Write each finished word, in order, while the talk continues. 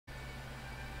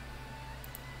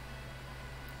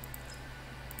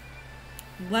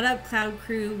What up, Cloud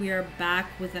Crew? We are back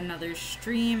with another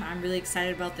stream. I'm really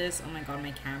excited about this. Oh my god, my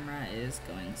camera is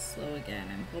going slow again.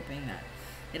 I'm hoping that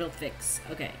it'll fix.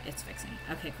 Okay, it's fixing.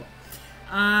 Okay, cool.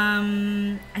 I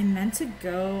meant to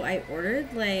go. I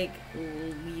ordered like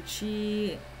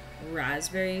lychee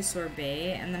raspberry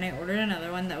sorbet, and then I ordered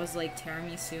another one that was like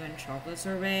tiramisu and chocolate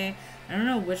sorbet. I don't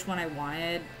know which one I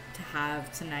wanted to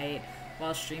have tonight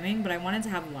while streaming, but I wanted to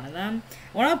have one of them.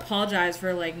 I want to apologize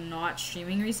for like not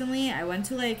streaming recently. I went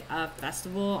to like a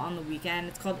festival on the weekend.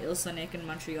 It's called Il Sonic in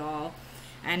Montreal,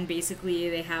 and basically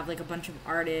they have like a bunch of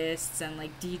artists and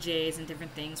like DJs and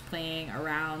different things playing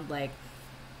around like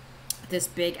this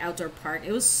big outdoor park.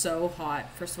 It was so hot.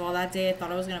 First of all, that day I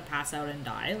thought I was gonna pass out and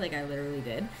die. Like I literally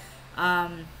did.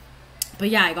 But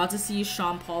yeah, I got to see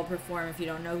Sean Paul perform. If you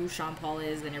don't know who Sean Paul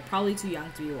is, then you're probably too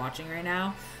young to be watching right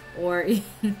now, or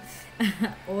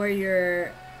or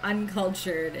you're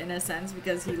uncultured in a sense,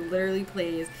 because he literally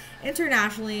plays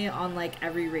internationally on like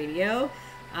every radio.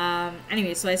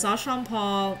 Anyway, so I saw Sean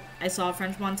Paul, I saw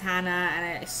French Montana,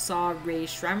 and I saw Ray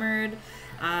Shremmerd.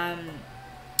 I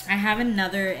have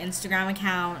another Instagram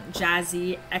account,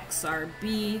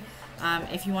 JazzyXRB.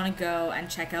 If you want to go and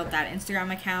check out that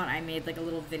Instagram account, I made like a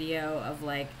little video of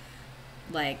like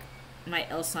my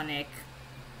Il Sonic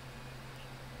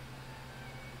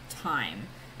time.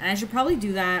 And I should probably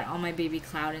do that on my Baby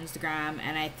Cloud Instagram,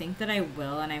 and I think that I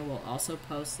will, and I will also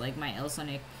post like my Il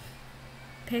Sonic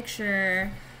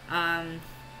picture.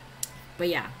 But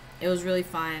yeah, it was really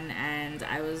fun, and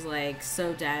I was like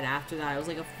so dead after that. It was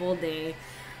like a full day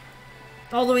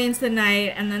all the way into the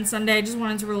night, and then Sunday I just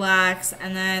wanted to relax,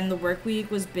 and then the work week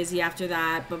was busy after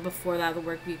that, but before that the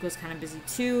work week was kind of busy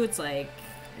too. It's like,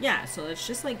 yeah, so it's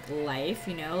just like life,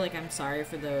 you know. Like, I'm sorry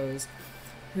for those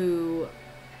who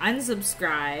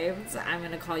unsubscribed. I'm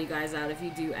gonna call you guys out if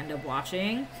you do end up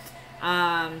watching,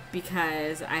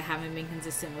 because I haven't been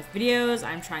consistent with videos.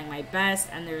 I'm trying my best,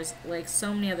 and there's like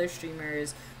so many other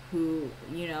streamers who,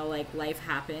 you know, like life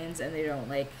happens and they don't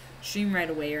like stream right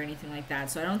away or anything like that.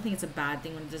 So I don't think it's a bad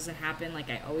thing when it doesn't happen. Like,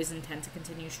 I always intend to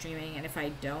continue streaming, and if I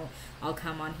don't, I'll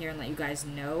come on here and let you guys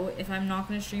know if I'm not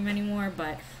going to stream anymore.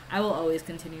 But I will always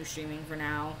continue streaming for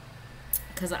now,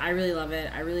 because I really love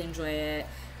it. I really enjoy it.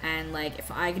 And like,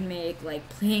 if I can make like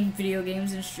playing video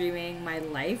games and streaming my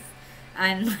life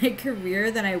and my career,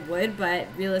 then I would. But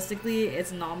realistically,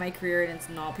 it's not my career, and it's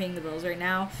not paying the bills right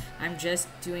now. I'm just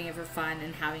doing it for fun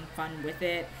and having fun with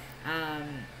it.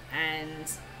 And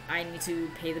I need to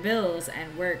pay the bills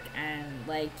and work and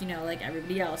like, you know, like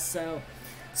everybody else. So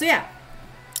yeah.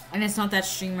 And it's not that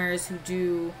streamers who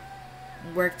do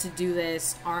work to do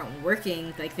this aren't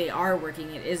working. Like, they are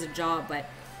working. It is a job, but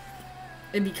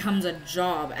it becomes a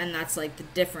job, and that's like the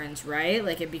difference, right?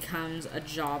 Like, it becomes a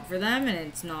job for them, and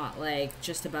it's not like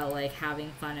just about like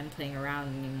having fun and playing around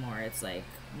anymore. It's like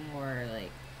more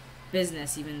like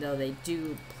business, even though they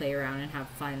do play around and have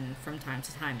fun from time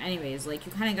to time. Anyways, like,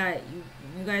 you kind of got,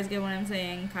 you guys get what I'm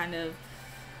saying, kind of.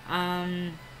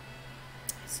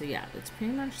 So yeah, that's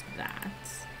pretty much that.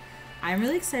 I'm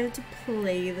really excited to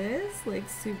play this, like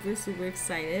super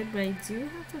excited, but I do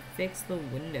have to fix the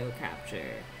window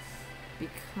capture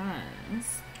because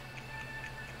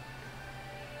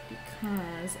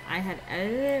I had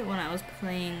edited it when I was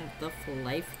playing the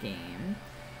Life game,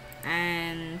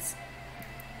 and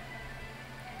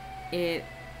it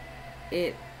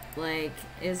like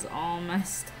is all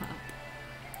messed up.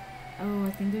 Oh,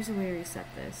 I think there's a way to reset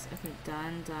this. Okay,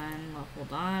 done. Well,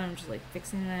 hold on, I'm just like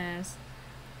fixing this.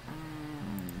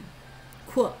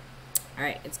 Cool.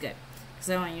 Alright, it's good, because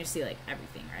I want you to see like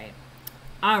everything, right?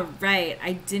 Alright,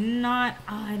 I don't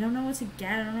know what to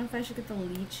get. I don't know if I should get the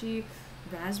lychee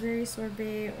raspberry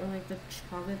sorbet or like the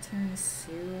chocolate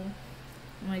tiramisu.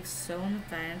 I'm like so on the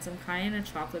fence. I'm kind of in a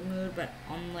chocolate mood, but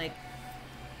on like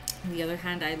the other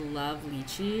hand, I love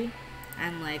lychee,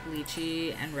 and like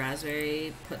lychee and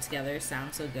raspberry put together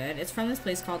sounds so good. It's from this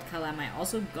place called Kalem. I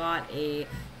also got a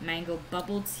mango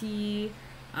bubble tea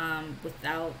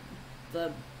without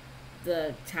the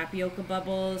tapioca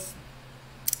bubbles,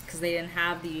 because they didn't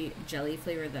have the jelly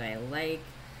flavor that I like.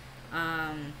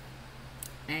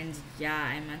 And yeah,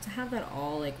 I meant to have that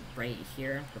all like right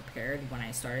here and prepared when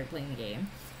I started playing the game.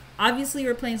 Obviously,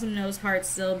 we're playing some Nose Heart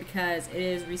still because it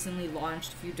is recently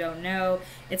launched. If you don't know,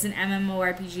 it's an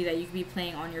MMORPG that you could be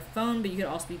playing on your phone, but you could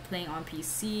also be playing on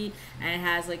PC, and it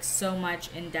has like so much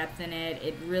in depth in it.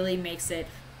 It really makes it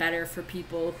better for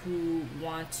people who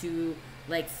want to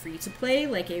like free to play.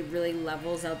 Like, it really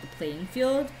levels out the playing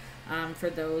field for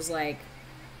those like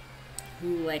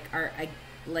who like are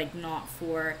like not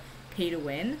for pay to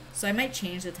win. So I might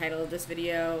change the title of this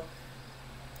video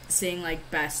saying like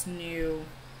best new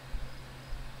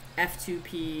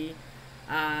F2P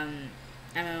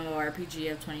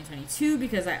MMORPG of 2022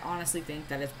 because I honestly think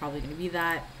that it's probably going to be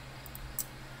that.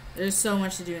 There's so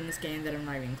much to do in this game that I'm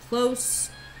not even close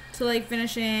to like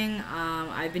finishing.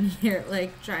 I've been here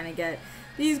like trying to get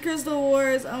these crystal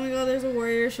wars. Oh my god, there's a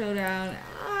warrior showdown.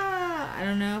 I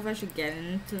don't know if I should get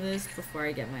into this before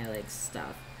I get my like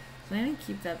stuff. So I'm gonna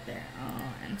keep that there. Oh,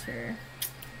 enter.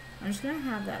 I'm just gonna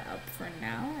have that up for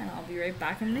now, and I'll be right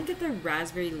back. I'm gonna get the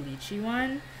raspberry lychee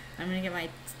one. I'm gonna get my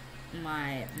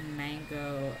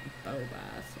mango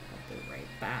boba. So I'll be right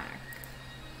back.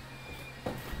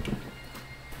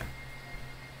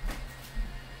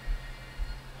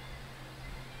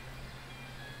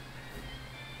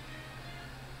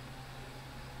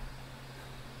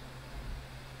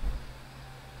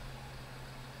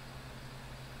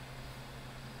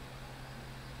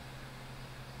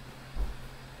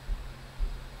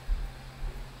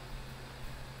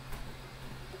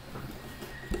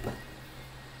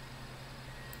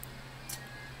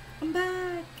 I'm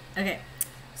back. Okay,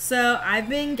 so I've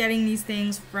been getting these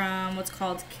things from what's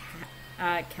called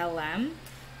Kelem.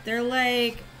 They're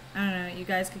like, I don't know, you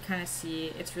guys could kind of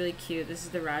see. It's really cute. This is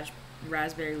the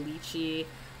raspberry lychee.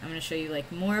 I'm going to show you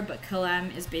like more, but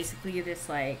Kelem is basically this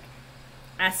like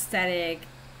aesthetic,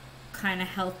 kind of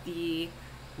healthy,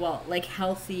 well, like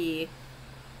healthy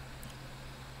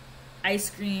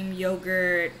ice cream,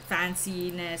 yogurt,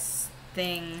 fanciness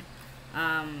thing.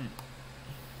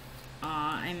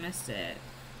 Aw, I missed it.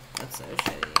 That's so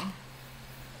shitty.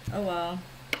 Oh well.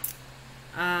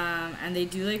 And they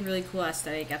do like really cool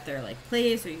aesthetic at their like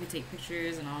place where you can take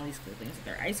pictures and all these cool things with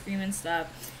their ice cream and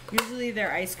stuff. Usually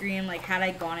their ice cream, like had I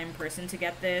gone in person to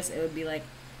get this, it would be like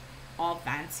all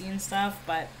fancy and stuff,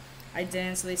 but I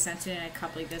didn't, so they sent it in a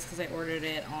cup like this because I ordered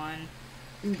it on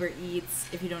Uber Eats.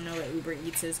 If you don't know what Uber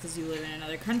Eats is because you live in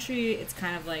another country, it's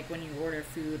kind of like when you order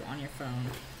food on your phone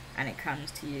and it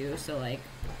comes to you. So like,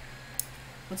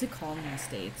 what's it called in the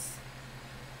States?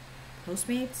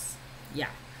 Postmates? Yeah.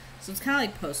 So it's kind of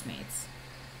like Postmates.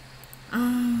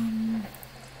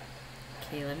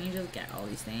 Okay, let me just get all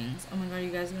these things. Oh my god, you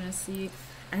guys are gonna see.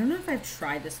 I don't know if I've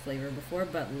tried this flavor before,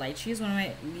 but lychee is one of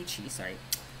my lychee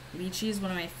is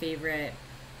one of my favorite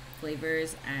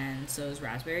flavors, and so is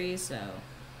raspberry. So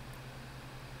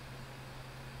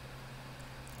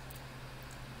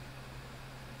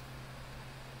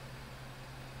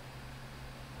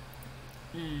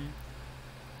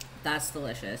that's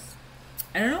delicious.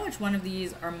 I don't know which one of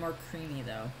these are more creamy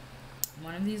though.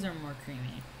 One of these are more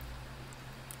creamy.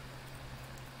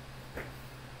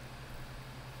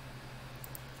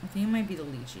 I think it might be the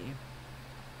lychee.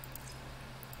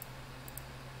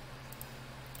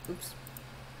 Oops.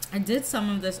 I did some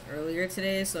of this earlier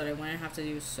today so that I wouldn't have to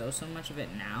do so much of it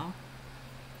now.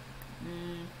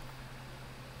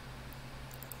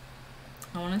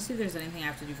 I want to see if there's anything I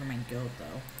have to do for my guild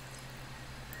though.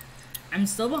 I'm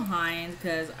still behind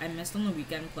because I missed on the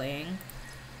weekend playing.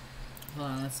 Hold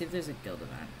on, let's see if there's a guild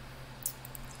event.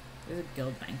 There's a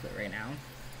guild banquet right now.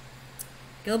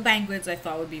 Guild banquets I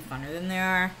thought would be funner than they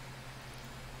are.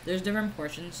 There's different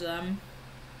portions to them.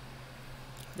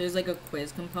 There's like a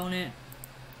quiz component.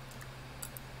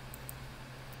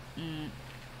 And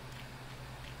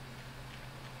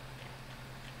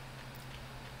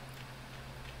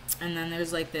then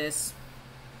there's like this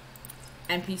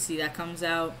NPC that comes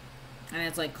out and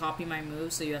it's like copy my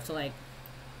moves, so you have to like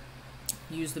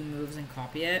use the moves and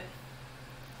copy it.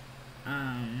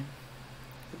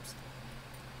 Oops.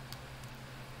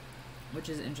 Which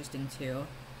is interesting too.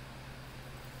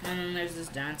 And then there's this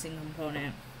dancing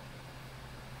component.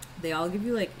 They all give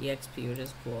you like EXP, which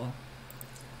is cool.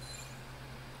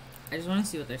 I just want to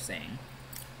see what they're saying.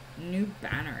 New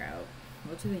banner out.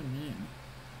 What do they mean?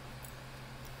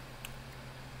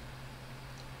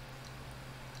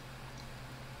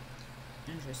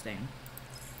 Interesting.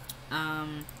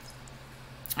 I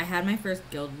had my first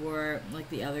guild war like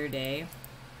the other day,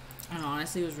 and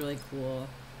honestly it was really cool.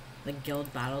 Like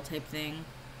guild battle type thing.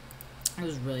 It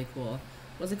was really cool.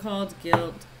 What's it called?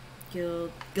 Guild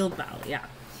battle, yeah.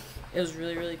 It was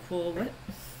really, really cool.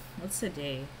 What's the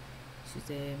day?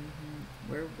 Tuesday.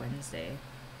 We're Wednesday.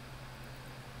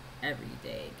 Every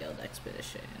day guild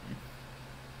expedition.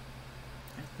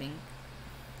 I think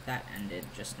that ended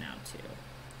just now too.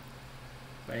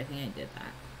 But I think I did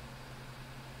that.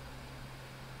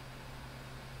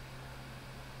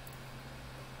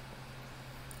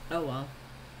 Oh well.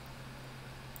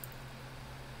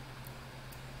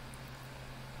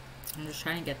 I'm just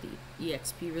trying to get the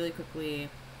EXP really quickly.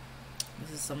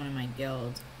 This is someone in my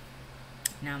guild.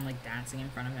 Now I'm like dancing in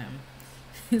front of him.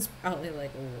 He's probably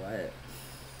like, what?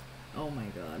 Oh my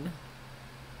god.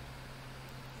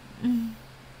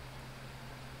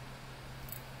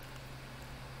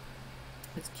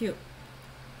 It's cute.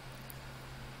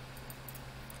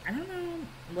 I don't know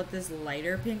what this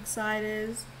lighter pink side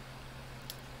is.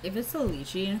 If it's the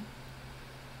lychee,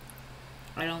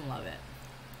 I don't love it.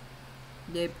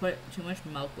 They put too much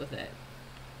milk with it.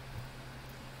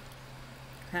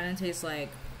 Kind of tastes like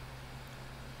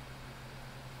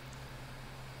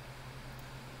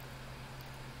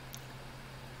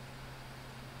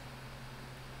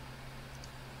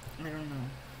I don't know.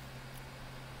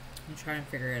 I'm trying to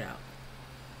figure it out.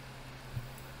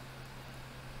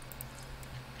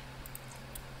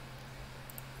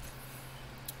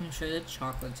 I'm sure the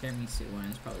chocolate tiramisu one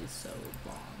is probably so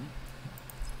bomb.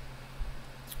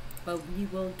 But we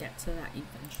will get to that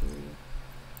eventually.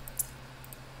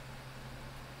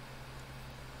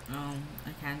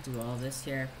 I can't do all this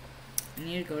here. I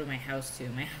need to go to my house too.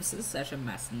 My house is such a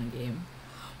mess in the game.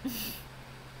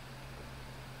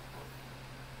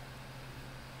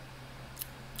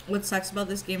 What sucks about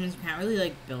this game is you can't really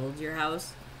like build your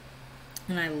house.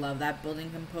 And I love that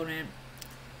building component.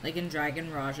 Like in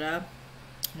Dragon Raja,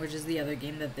 which is the other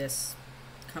game that this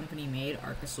company made,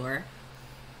 Archosaur.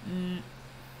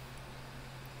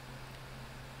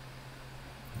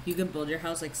 You can build your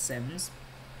house like Sims,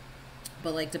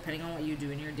 but like depending on what you do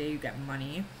in your day, you get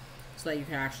money so that you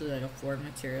can actually like afford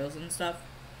materials and stuff.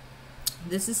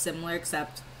 This is similar,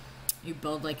 except you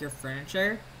build like your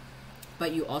furniture,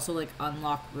 but you also like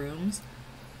unlock rooms.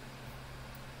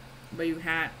 But you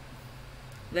can't,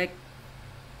 like,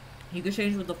 you can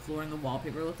change what the floor and the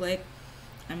wallpaper look like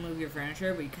and move your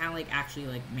furniture, but you can't like actually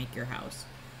like make your house.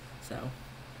 So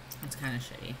it's kind of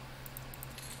shitty.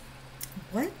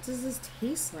 What does this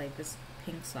taste like, this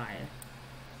pink side?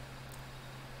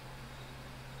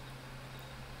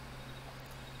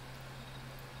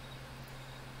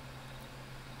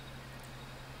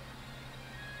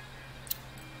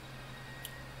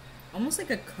 Almost like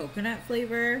a coconut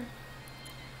flavor.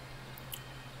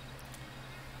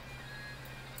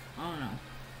 I don't know.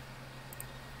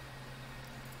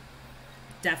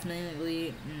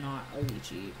 Definitely not a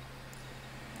lychee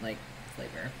like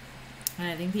flavor. And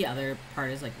I think the other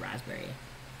part is like raspberry.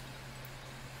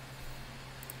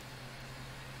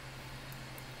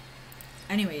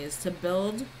 Anyways, to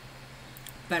build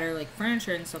better like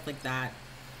furniture and stuff like that,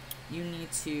 you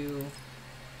need to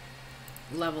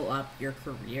level up your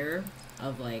career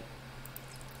of like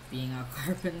being a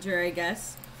carpenter, I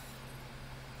guess.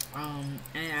 And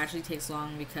it actually takes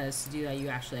long because to do that you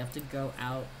actually have to go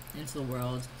out into the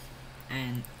world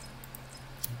and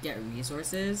get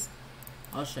resources.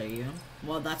 I'll show you.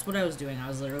 Well, that's what I was doing. I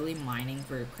was literally mining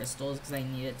for crystals because I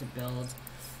needed to build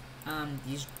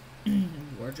these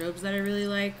wardrobes that I really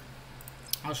like.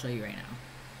 I'll show you right now.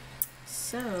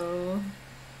 So,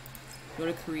 go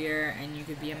to career and you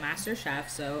could be a master chef.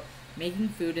 So, making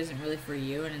food isn't really for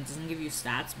you and it doesn't give you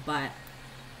stats, but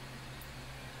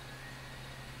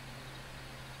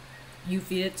you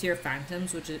feed it to your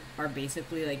phantoms, which are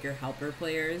basically like your helper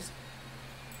players.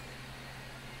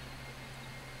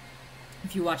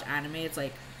 If you watch anime, it's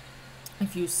like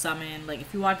if you summon, like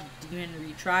if you watch Demon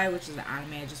Retry, which is the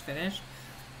anime I just finished,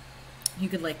 you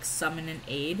could like summon an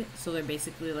aid. So they're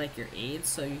basically like your aids.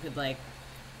 So you could like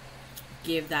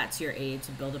give that to your aid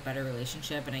to build a better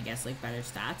relationship and I guess like better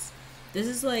stats. This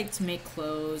is like to make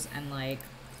clothes and like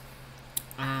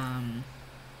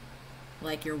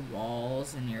your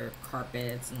walls and your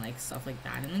carpets and like stuff like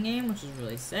that in the game, which is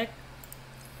really sick.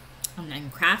 And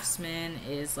then craftsman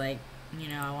is like, you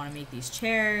know, I want to make these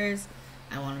chairs,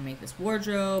 I want to make this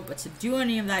wardrobe, but to do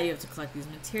any of that you have to collect these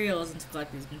materials, and to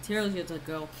collect these materials you have to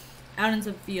go out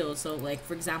into the field. So like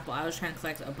for example, I was trying to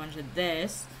collect a bunch of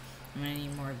this. I'm gonna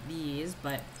need more of these,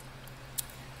 but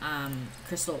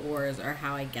crystal ores are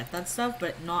how I get that stuff,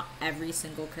 but not every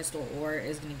single crystal ore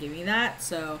is gonna give me that.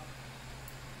 So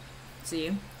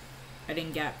see, I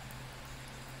didn't get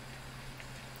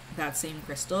that same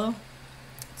crystal,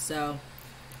 so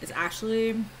it's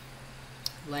actually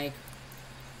like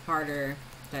harder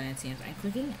than it seems. I'm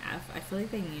clicking F. I feel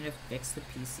like they need to fix the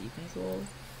PC controls.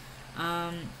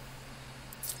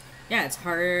 Yeah, it's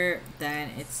harder than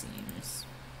it seems.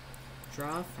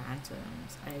 Draw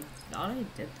phantoms. I thought I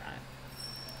did that.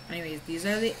 Anyways, these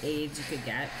are the aids you could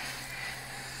get.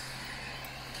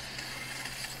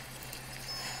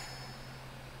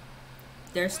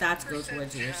 Their stats go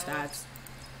towards your stats.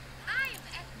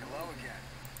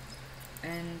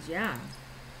 And yeah.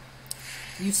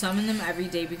 You summon them every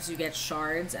day because you get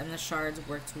shards, and the shards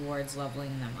work towards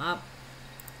leveling them up.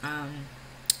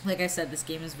 Like I said, this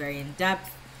game is very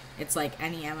in-depth. It's like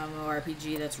any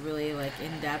MMORPG that's really like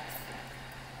in-depth.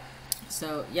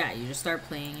 So yeah, you just start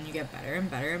playing and you get better and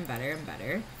better and better and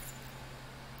better.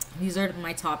 These are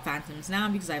my top phantoms now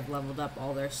because I've leveled up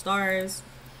all their stars,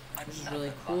 which is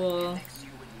really cool.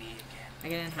 I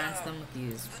can enhance them with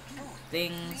these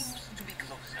things.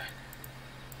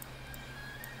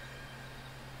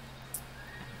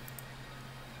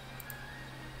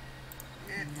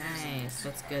 Nice,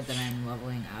 that's good that I'm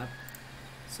leveling up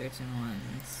certain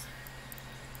ones.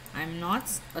 I'm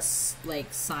not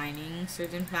like signing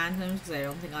certain phantoms because I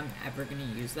don't think I'm ever gonna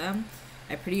use them.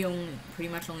 I pretty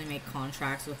much only make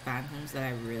contracts with phantoms that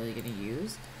I'm really gonna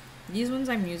use. These ones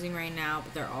I'm using right now,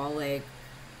 but they're all like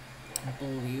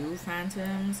blue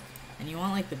phantoms, and you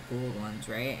want like the gold ones,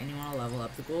 right? And you want to level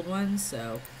up the gold ones,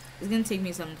 so it's gonna take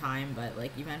me some time, but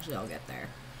like eventually I'll get there.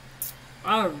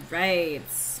 All right,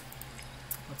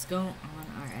 let's go on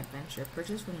our adventure.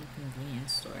 Purchase from the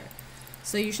convenience store.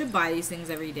 So you should buy these things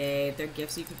every day. They're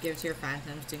gifts you could give to your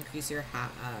phantoms to increase your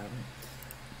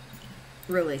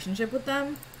relationship with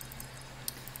them.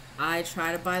 I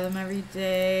try to buy them every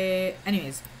day.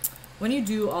 Anyways, when you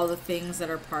do all the things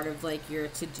that are part of like your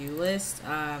to-do list,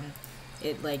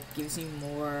 it like gives you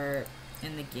more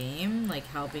in the game, like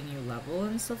helping you level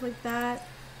and stuff like that.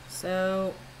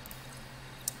 So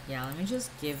yeah, let me just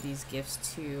give these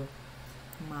gifts to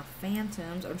my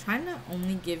phantoms. I'm trying to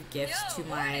only give gifts to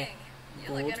my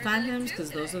gold phantoms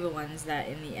because those are the ones that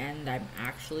in the end I'm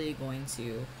actually going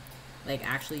to like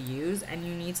actually use. And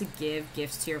you need to give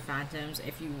gifts to your phantoms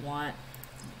if you want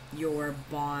your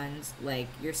bonds, like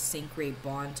your sync rate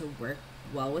bond, to work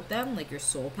well with them, like your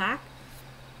soul pack.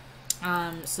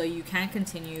 So you can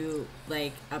continue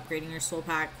like upgrading your soul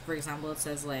pack. For example, it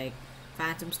says like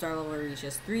phantom star level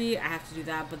reaches 3. I have to do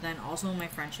that, but then also my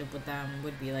friendship with them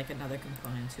would be like another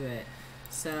component to it.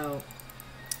 So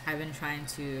I've been trying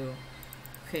to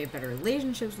create better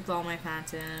relationships with all my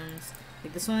phantoms.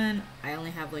 Like this one, I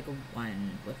only have like a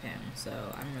 1 with him,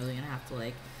 so I'm really gonna have to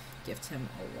like gift him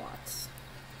a lot.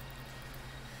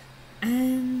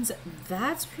 And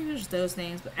that's pretty much those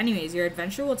things. But anyways, your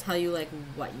adventure will tell you like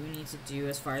what you need to do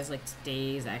as far as like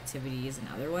today's activities and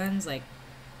other ones. Like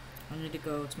I need to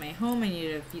go to my home, I need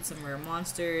to defeat some rare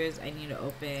monsters, I need to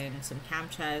open some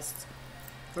camp chests,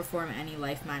 perform any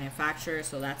life manufacture,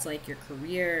 so that's like your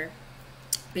career.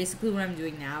 Basically what I'm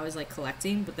doing now is like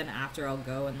collecting, but then after I'll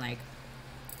go and like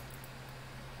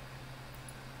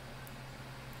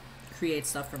create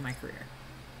stuff for my career.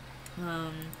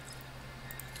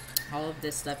 All of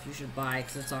this stuff you should buy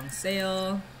because it's on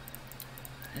sale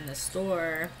in the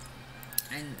store,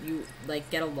 and you like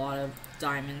get a lot of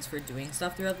diamonds for doing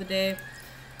stuff throughout the day.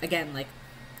 Again, like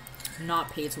not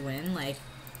pay to win, like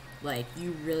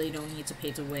you really don't need to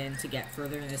pay to win to get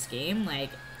further in this game.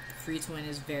 Like free to win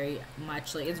is very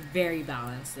much like, it's very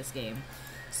balanced, this game.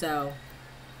 So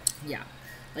yeah,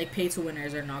 like pay to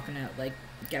winners are not gonna like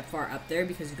get far up there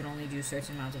because you can only do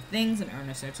certain amounts of things and earn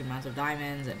a certain amount of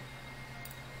diamonds and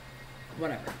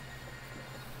whatever.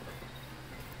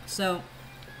 So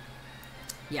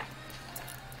yeah,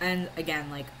 and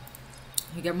again, like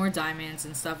you get more diamonds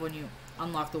and stuff when you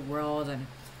unlock the world and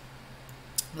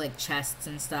like chests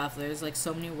and stuff. There's like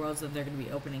so many worlds that they're gonna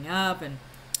be opening up. And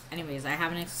anyways, I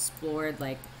haven't explored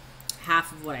like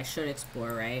half of what I should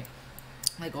explore, right?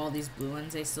 Like all these blue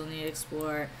ones I still need to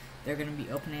explore. They're gonna be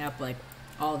opening up like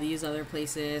all these other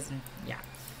places, and yeah,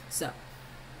 so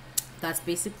that's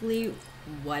basically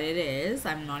what it is.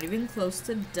 I'm not even close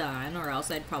to done, or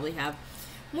else I'd probably have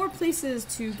more places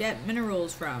to get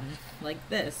minerals from, like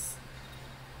this.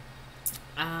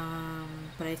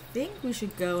 But I think we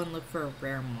should go and look for a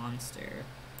rare monster.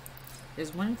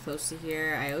 There's one close to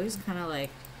here. I always kind of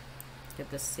like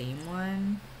get the same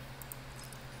one.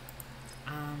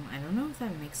 I don't know if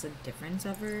that makes a difference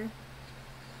ever.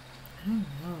 I don't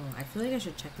know. I feel like I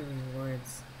should check the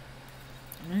rewards.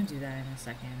 I'm gonna do that in a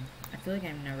second. I feel like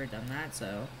I've never done that,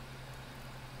 so.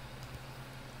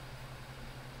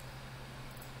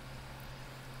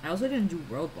 I also didn't do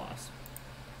world boss.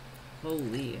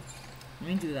 Holy. Let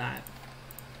me do that.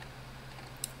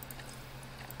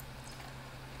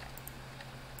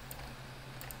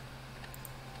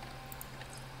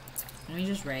 Let me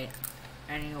just write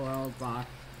any world boss.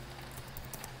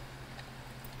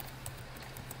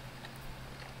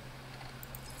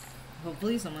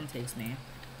 Hopefully someone takes me.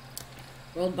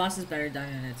 World boss is better done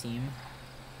in a team.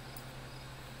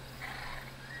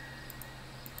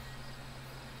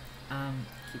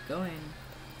 Keep going.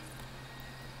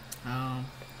 Oh,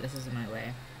 this is in my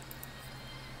way.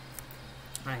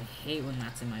 I hate when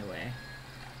that's in my way.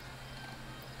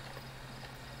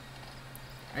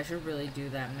 I should really do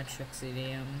that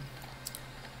Matrixidium,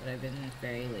 but I've been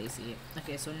very lazy.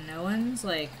 Okay, so no one's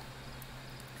like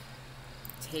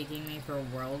taking me for a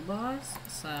world boss,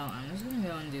 so I'm just gonna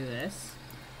go and do this.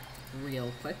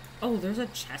 real quick. Oh, there's a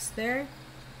chest there?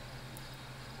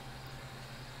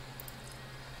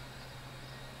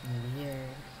 Weird.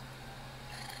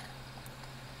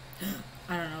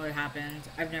 I don't know what happened.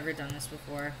 I've never done this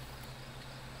before.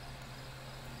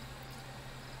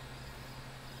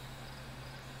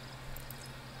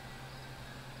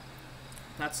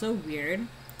 That's so weird.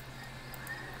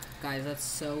 Guys, that's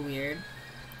so weird.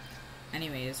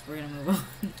 Anyways, we're gonna move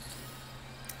on.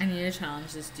 I need to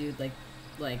challenge this dude like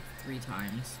 3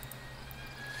 times.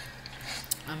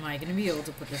 Am I gonna be able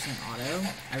to put this in auto?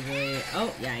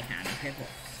 Oh, yeah, I can. Okay, cool.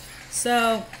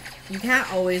 So, you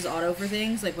can't always auto for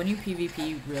things. Like, when you PvP,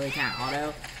 you really can't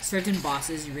auto. Certain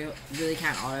bosses, you really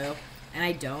can't auto. And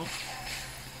I don't.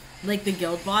 Like, the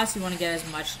guild boss, you want to get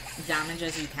as much damage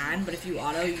as you can. But if you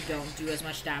auto, you don't do as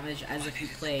much damage as if you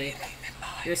play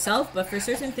yourself. But for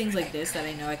certain things like this that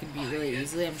I know I can beat really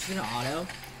easily, I'm just gonna auto.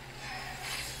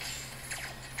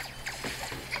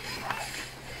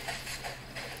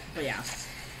 But yeah.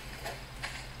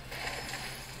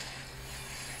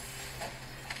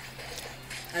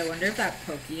 I wonder if that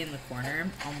Pokey in the corner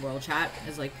on World Chat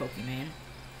is like Pokemon.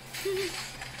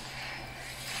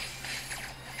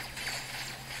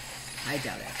 I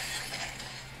doubt it.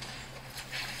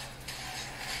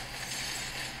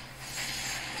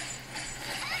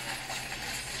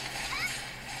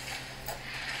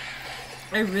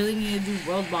 I really need to do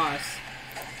World Boss.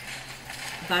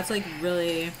 That's like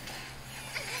really...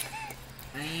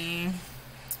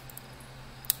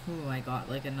 Ooh, I got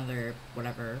like another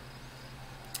whatever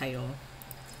title.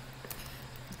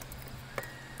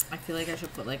 I feel like I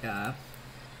should put like a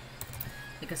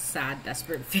sad,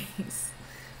 desperate face.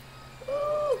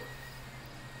 Ooh.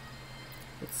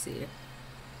 Let's see.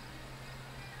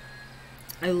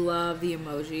 I love the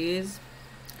emojis.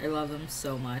 I love them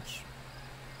so much.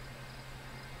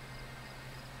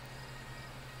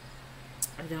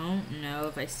 I don't know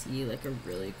if I see like a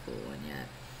really cool one yet.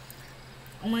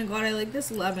 Oh my god, I like this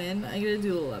lemon. I'm gonna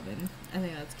do the lemon. I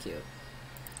think that's cute.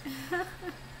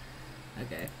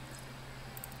 Okay.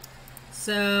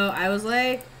 So, I was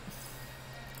like...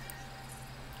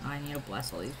 Oh, I need to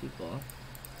bless all these people.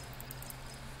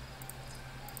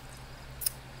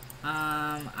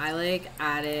 I like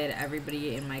added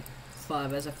everybody in my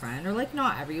club as a friend. Or like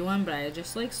not everyone, but I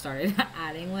just like started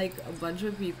adding like a bunch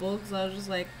of people. Because I was just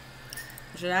like,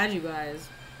 I should add you guys.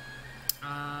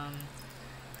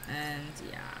 And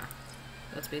yeah,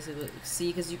 that's basically, see,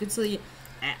 because you could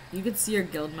see your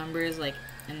guild members like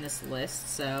in this list,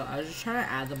 so I was just trying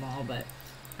to add them all, but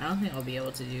I don't think I'll be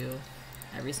able to do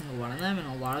every single one of them, and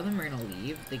a lot of them are gonna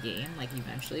leave the game like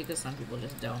eventually, because some people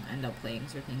just don't end up playing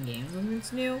certain games when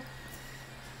it's new.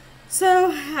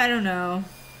 So I don't know,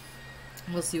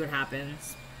 we'll see what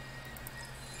happens.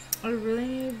 I really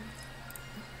need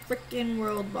freaking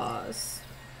World Boss.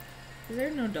 Is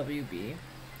there no WB?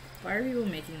 Why are people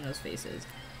making those faces?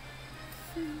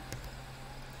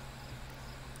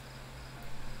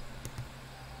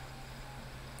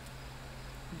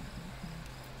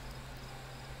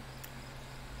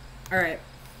 Alright.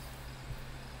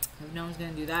 If no one's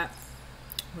gonna do that,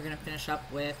 we're gonna finish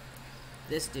up with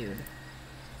this dude.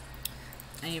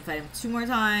 I need to fight him 2 more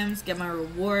times, get my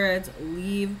rewards,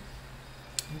 leave,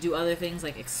 do other things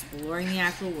like exploring the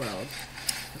actual world.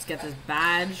 Let's get this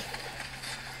badge.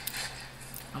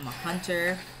 I'm a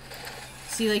hunter.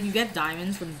 See, like, you get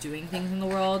diamonds from doing things in the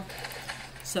world.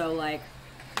 So, like,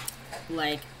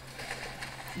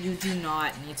 you do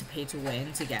not need to pay to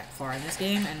win to get far in this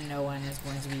game, and no one is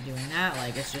going to be doing that.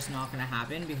 Like, it's just not going to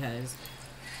happen because,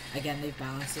 again, they've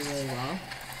balanced it really well.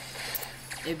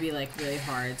 It'd be, like, really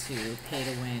hard to pay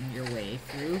to win your way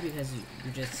through because you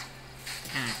just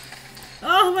can't.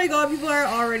 Oh my god, people are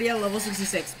already at level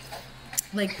 66.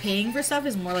 Like, paying for stuff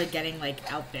is more like getting,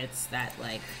 like, outfits that,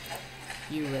 like,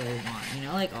 you really want. You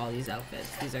know, like, all these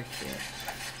outfits. These are cute.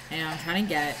 And I'm trying to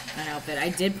get an outfit. I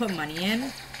did put money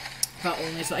in, but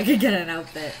only so I could get an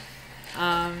outfit.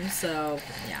 So,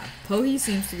 yeah. Pohi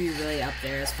seems to be really up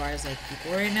there as far as, like,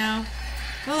 people right now.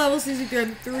 My level 63,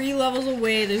 I'm 3 levels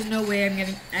away. There's no way I'm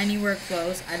getting anywhere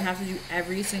close. I'd have to do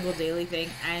every single daily thing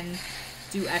and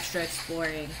do extra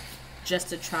exploring just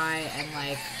to try and,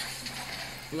 like,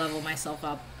 level myself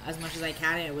up as much as I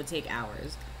can, and it would take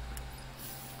hours.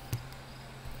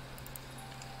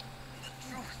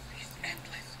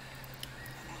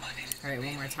 Alright,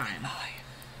 one more time.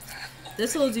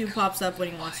 This little dude pops up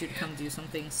when he wants you to come do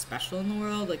something special in the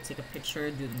world, like take a picture,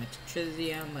 do the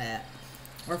Matricium,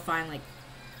 or find, like...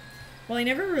 Well, he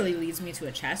never really leads me to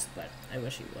a chest, but I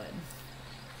wish he would.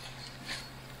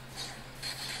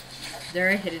 There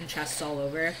are hidden chests all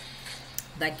over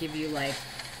that give you, like,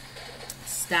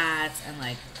 stats and,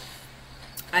 like,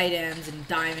 items and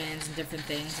diamonds and different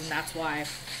things, and that's why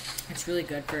it's really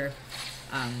good for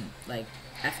like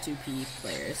F2P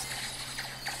players.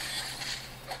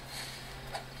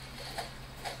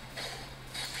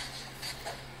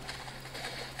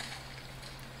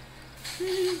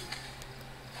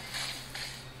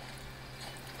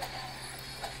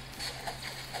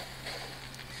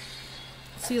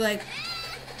 See, like,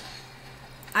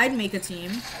 I'd make a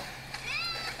team,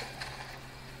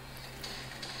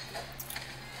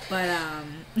 but I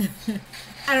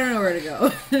don't know where to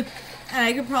go. And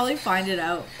I could probably find it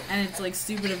out, and it's like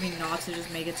stupid of me not to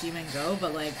just make a team and go,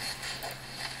 but like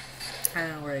I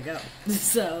don't know where to go.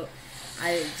 So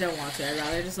I don't want to. I'd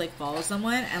rather just like follow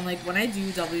someone. And like when I do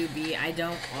WB, I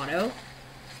don't auto.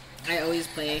 I always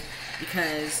play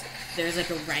because there's like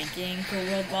a ranking for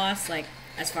World Boss, like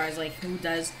as far as like who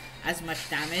does as much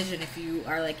damage, and if you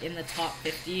are like in the top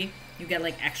 50, you get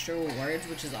like extra rewards,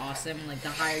 which is awesome. Like the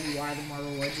higher you are, the more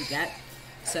rewards you get.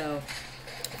 So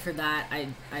for that, I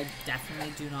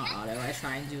definitely do not auto. I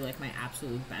try and do like my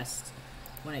absolute best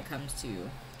when it comes to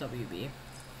WB.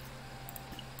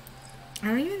 I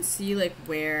don't even see like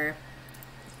where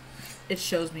it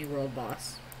shows me World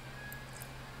Boss.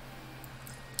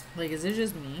 Like, is it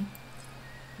just me?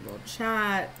 World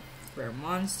Chat, Rare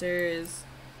Monsters.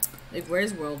 Like,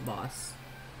 where's World Boss?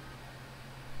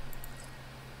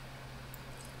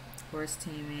 Horse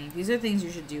taming. These are things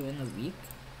you should do in the week.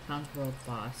 Found World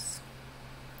Boss.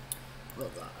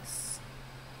 World Boss.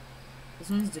 This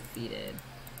one's defeated.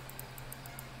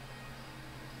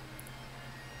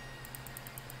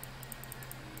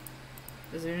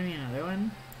 Is there gonna be another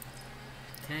one?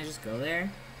 Can I just go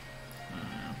there? I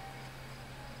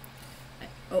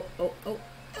don't know. Oh.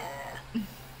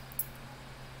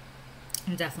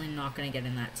 I'm definitely not gonna get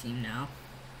in that team now.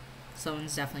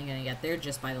 Someone's definitely gonna get there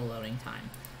just by the loading time.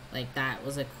 Like, that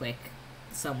was a quick,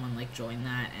 someone like joined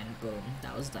that and boom,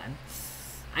 that was done.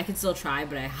 I could still try,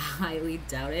 but I highly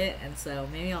doubt it, and so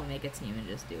maybe I'll make a team and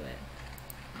just do it.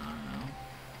 I don't know.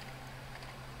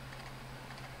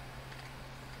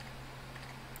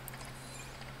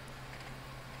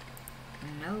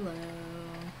 Mellow.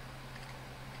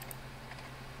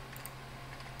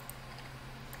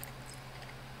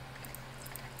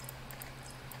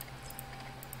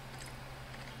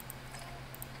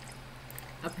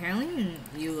 Apparently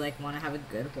you like want to have a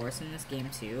good horse in this game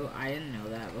too. I didn't know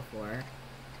that before.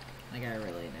 Like, I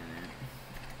really didn't.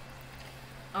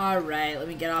 Alright, let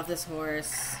me get off this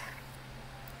horse.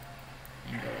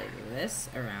 And go like this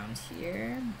around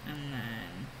here. And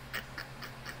then...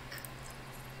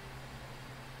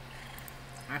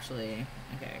 Actually,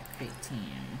 okay, create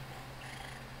team.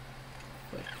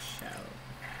 Quick shout.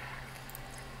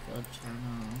 Build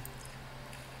channel.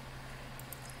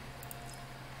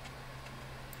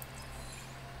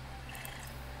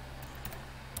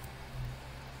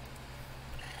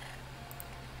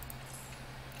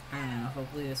 I don't know,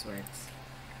 hopefully this works.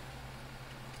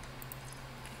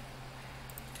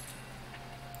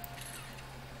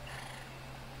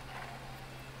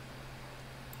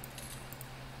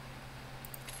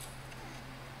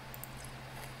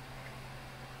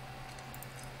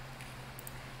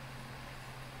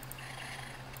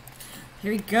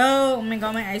 Here we go. Oh my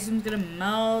god, my ice cream's gonna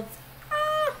melt.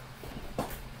 Ah!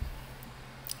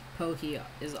 Pokey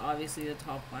is obviously the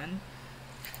top one.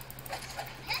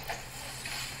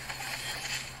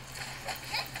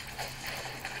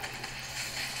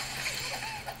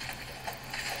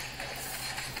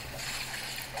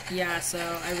 Yeah, so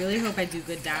I really hope I do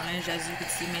good damage. As you can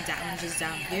see, my damage is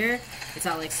down here. It's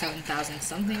at like 7,000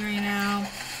 something right now.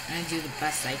 And I do the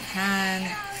best I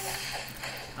can.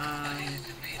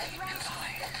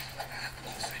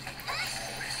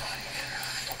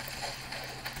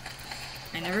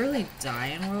 I never really die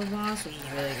in World Boss, which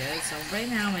is really good. So right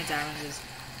now my damage is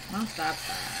not that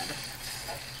bad.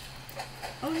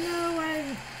 Oh no,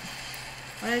 why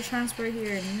did I transfer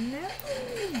here? No!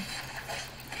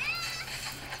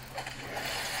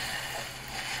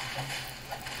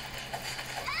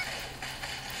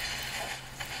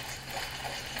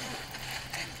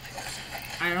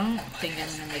 I don't think I'm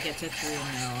gonna make it to 3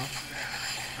 mil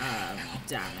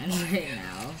damage right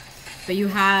now. But you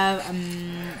have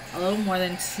a little more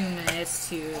than 2 minutes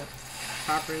to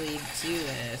properly do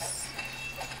this.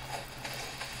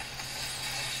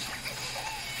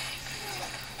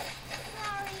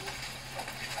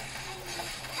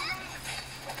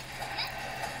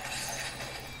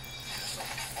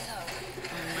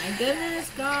 Oh my goodness,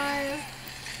 guys!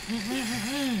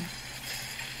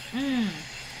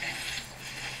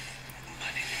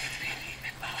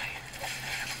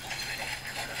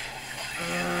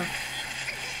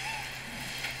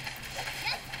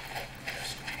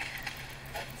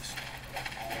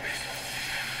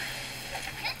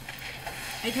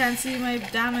 I can't see my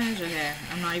damage. Okay,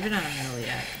 I'm not even at a mill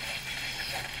yet.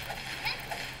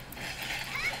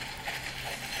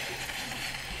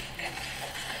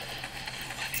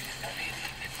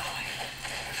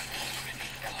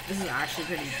 This is actually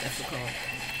pretty difficult.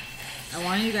 I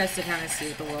want you guys to kind of see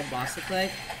what the world boss looks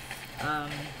like.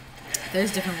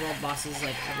 There's different world bosses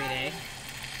like every day.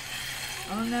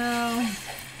 Oh no.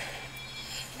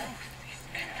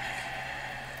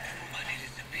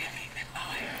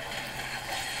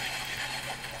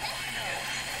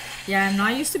 Yeah, I'm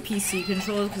not used to PC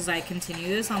controls because I continue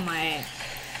this on my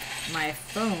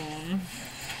phone.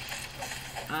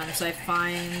 So I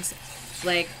find,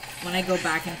 like, when I go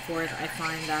back and forth, I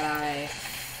find that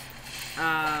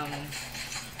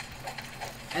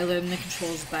I learn the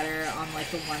controls better on, like,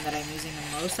 the one that I'm using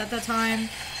the most at the time.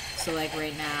 So, like,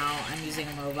 right now, I'm using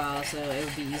a mobile, so it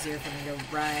would be easier for me to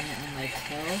run and, like,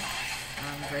 kill,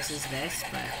 versus this,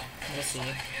 but we'll see.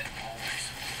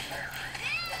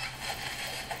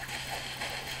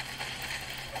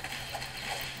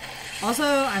 Also,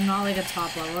 I'm not, like, a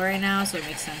top level right now, so it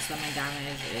makes sense that my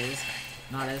damage is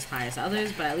not as high as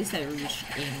others, but at least I reached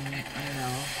in, I don't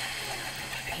know.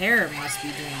 Hair must be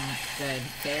doing good.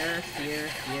 Fair, here.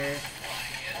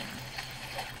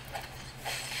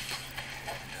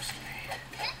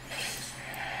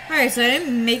 Alright, so I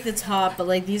didn't make the top, but,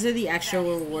 like, these are the extra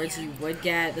rewards you would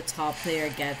get. The top player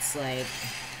gets, like,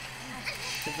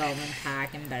 development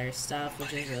pack and better stuff,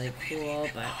 which is really cool,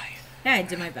 but yeah, I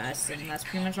did my best, and that's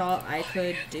pretty much all I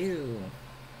could do.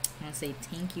 I want to say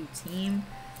thank you, team.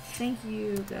 Thank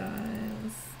you,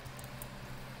 guys.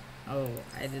 Oh,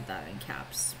 I did that in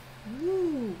caps.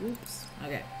 Woo, oops.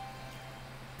 Okay.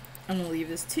 I'm gonna leave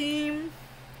this team.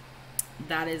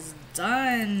 That is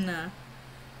done. I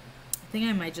think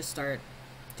I might just start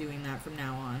doing that from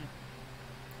now on.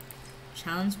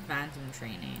 Challenge Phantom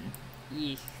Training.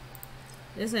 Eek.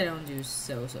 This I don't do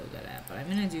so good at, but I'm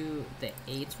gonna do the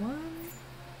 8th one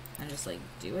and just like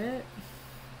do it.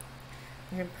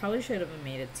 I probably should have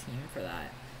made a team for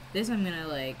that. This I'm gonna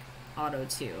like auto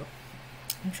 2.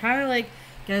 I'm trying to like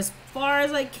get as far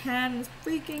as I can in this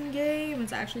freaking game.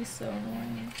 It's actually so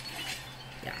annoying.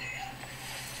 Yeah.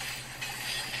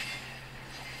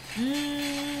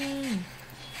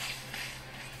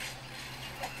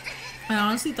 I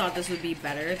honestly thought this would be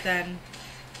better than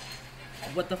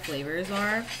what the flavors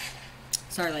are.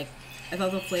 Sorry, like, I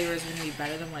thought the flavors were gonna be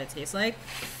better than what it tastes like.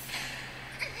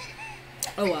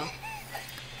 Oh well.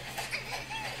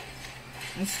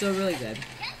 It's still really good.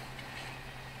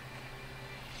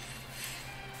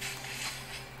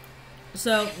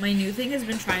 So, my new thing has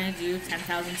been trying to do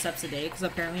 10,000 steps a day, because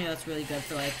apparently that's really good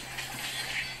for, like,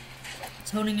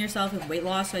 toning yourself and weight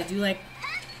loss. So I do, like,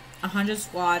 100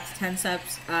 squats,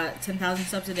 10,000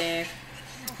 steps a day,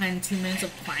 and 2 minutes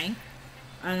of plank.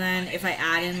 And then if I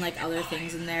add in, like, other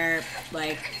things in there,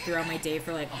 like, throughout my day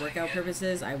for, like, workout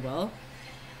purposes, I will.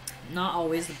 Not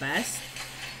always the best.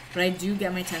 But I do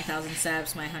get my 10,000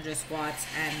 steps, my 100 squats,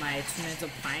 and my 2 minutes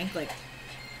of plank, like,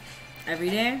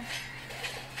 every day.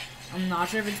 I'm not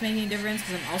sure if it's making a difference,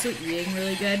 because I'm also eating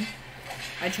really good.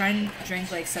 I try and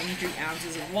drink, like, 73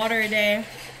 ounces of water a day.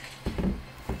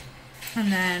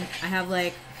 And then I have,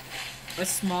 like, a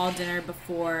small dinner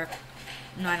before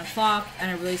 9 o'clock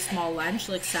and a really small lunch,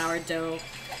 like sourdough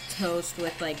toast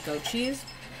with like goat cheese.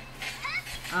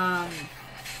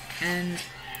 And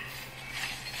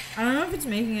I don't know if it's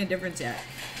making a difference yet.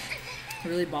 It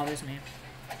really bothers me.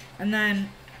 And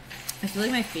then I feel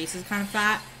like my face is kind of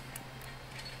fat,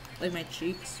 like my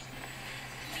cheeks.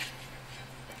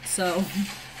 So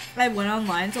I went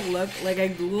online to look, like I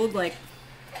googled like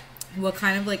what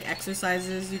kind of like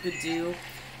exercises you could do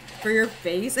for your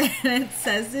face, and it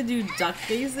says to do duck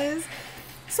faces.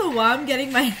 So while I'm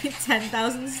getting my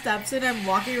 10,000 steps in, I'm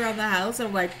walking around the house and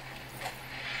I'm like,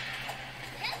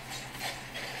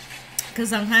 because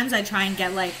sometimes I try and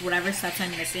get like whatever steps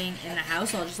I'm missing in the house,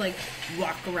 so I'll just like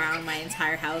walk around my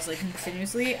entire house like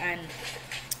continuously. And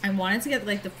I wanted to get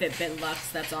like the Fitbit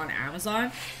Lux that's on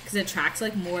Amazon, because it tracks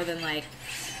like more than like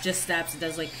just steps. It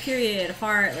does like period,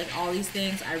 heart, like all these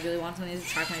things. I really want something to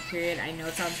track my period. I know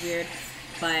it sounds weird,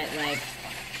 but like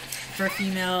for a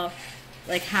female,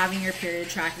 like having your period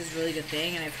tracked is a really good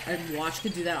thing. And a watch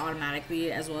could do that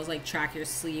automatically, as well as like track your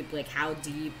sleep, like how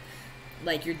deep,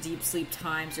 like your deep sleep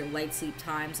times, your light sleep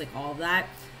times, like all of that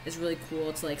is really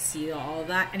cool to like see all of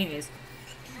that. Anyways,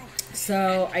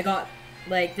 so I got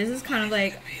like, this is kind of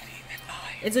like,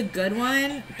 it's a good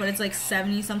one, but it's like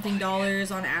 $70 something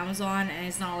on Amazon, and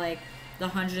it's not like the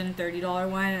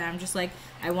 $130 one. And I'm just like,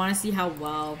 I want to see how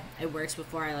well it works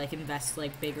before I like invest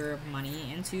like bigger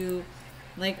money into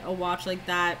like a watch like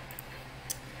that,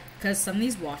 Because some of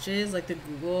these watches, like the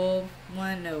Google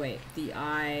one, the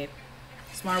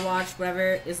smartwatch,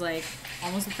 whatever, is like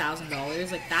almost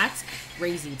 $1,000. Like, that's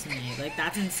crazy to me. Like,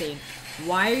 that's insane.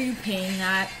 Why are you paying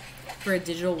that for a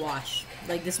digital watch?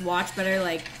 Like, this watch better,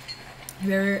 like,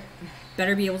 you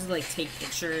better be able to, like, take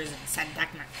pictures and send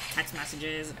text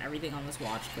messages and everything on this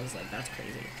watch, because, like, that's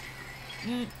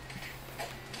crazy.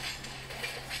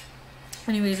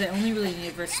 Anyways, I only really need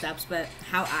it for steps, but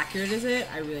how accurate is it?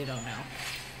 I really don't know.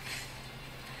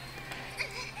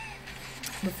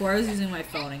 Before I was using my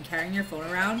phone, and carrying your phone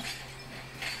around,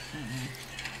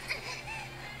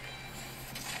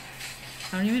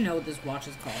 I don't even know what this watch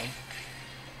is called.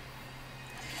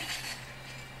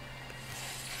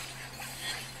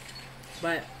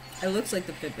 But it looks like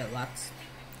the Fitbit Lux.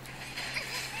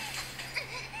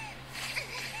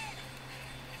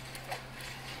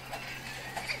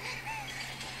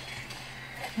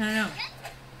 I don't know.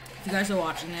 If you guys are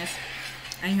watching this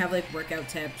and you have like workout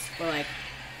tips or like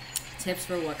tips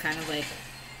for what kind of like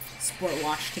sport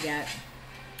watch to get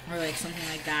or like something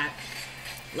like that,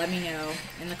 let me know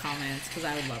in the comments, because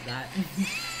I would love that.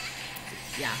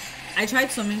 Yeah, I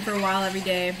tried swimming for a while every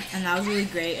day, and that was really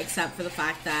great, except for the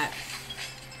fact that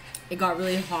it got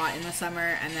really hot in the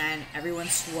summer, and then everyone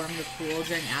swarmed the pool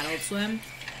during adult swim,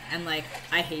 and like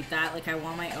I hate that. Like, I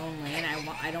want my own lane.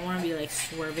 I don't want to be like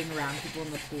swerving around people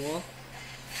in the pool.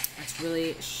 It's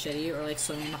really shitty. Or like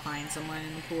swimming behind someone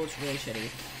in the pool. It's really shitty.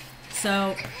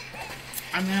 So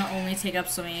I'm gonna only take up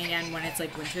swimming again when it's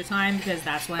like winter time, because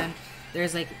that's when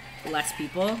there's like less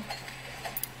people.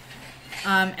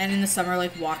 And in the summer,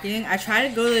 like walking, I try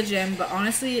to go to the gym, but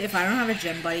honestly, if I don't have a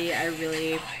gym buddy, I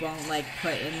really won't like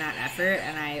put in that effort,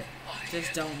 and I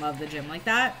just don't love the gym like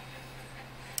that.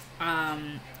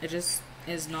 It just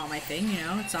is not my thing, you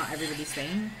know. It's not everybody's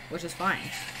thing, which is fine.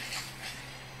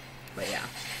 But yeah,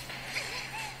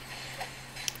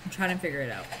 I'm trying to figure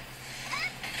it out.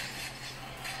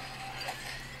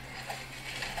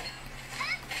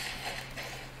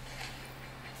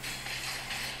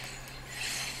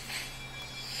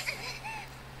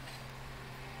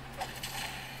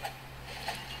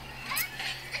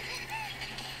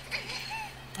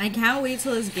 I can't wait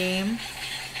till this game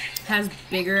has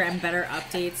bigger and better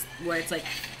updates where it's like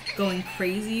going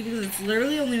crazy, because it's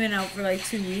literally only been out for like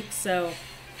 2 weeks, so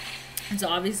it's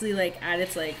obviously like at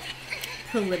its like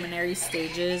preliminary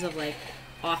stages of like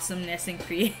awesomeness and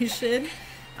creation.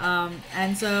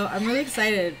 And so I'm really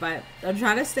excited, but I'm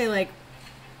trying to stay like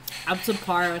up to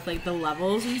par with like the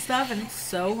levels and stuff, and it's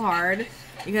so hard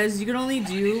because you can only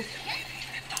do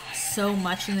so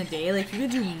much in the day. Like, you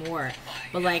could do more,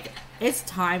 but like it's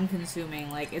time consuming.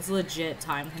 Like, it's legit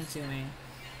time consuming.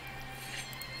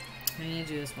 I need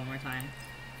to do this one more time.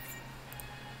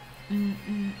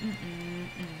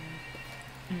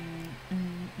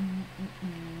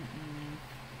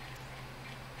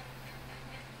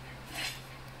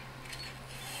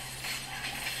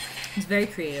 It's very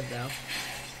creative though.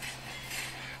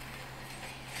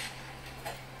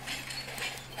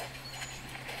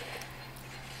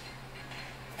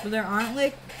 But there aren't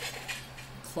like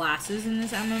classes in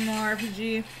this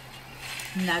MMORPG,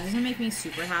 and that doesn't make me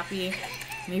super happy.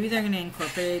 Maybe they're gonna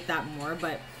incorporate that more,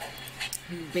 but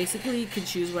you basically could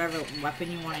choose whatever weapon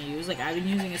you want to use. Like, I've been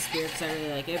using a spear because I really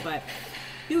like it, but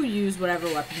you use whatever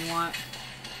weapon you want.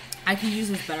 I could use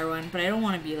this better one, but I don't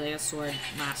want to be like a sword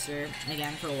master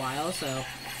again for a while, so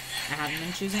I haven't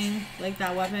been choosing like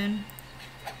that weapon.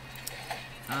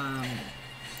 And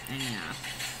yeah,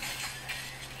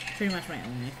 pretty much my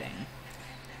only thing.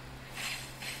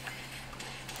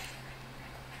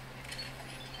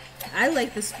 I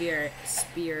like the spear.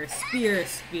 Spear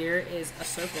is a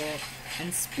circle,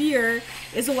 and spear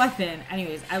is a weapon.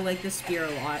 Anyways, I like the spear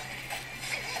a lot.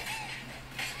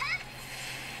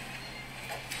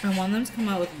 I want them to come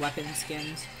out with weapon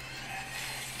skins.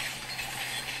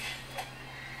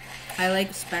 I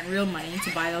like spent real money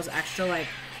to buy those extra like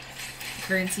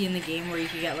currency in the game where you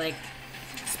can get like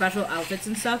special outfits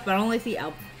and stuff, but I don't like the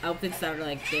outfits that are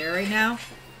like there right now.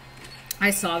 I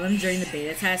saw them during the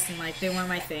beta test and like they weren't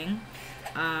my thing.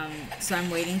 So I'm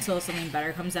waiting till something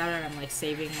better comes out, and I'm like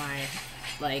saving my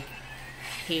like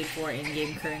paid for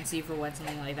in-game currency for when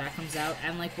something like that comes out.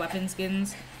 And like weapon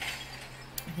skins,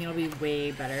 I think it'll be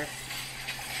way better.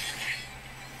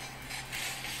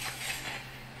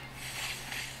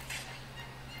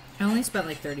 I only spent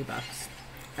like $30.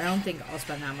 I don't think I'll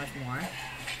spend that much more.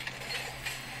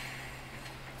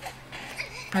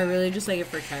 I really just like it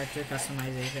for character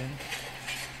customization.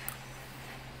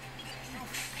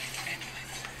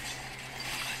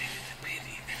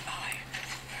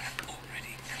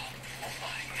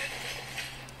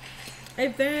 I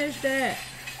finished it!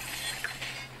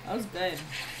 That was good.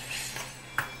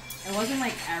 It wasn't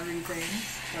like everything,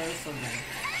 but it was so good.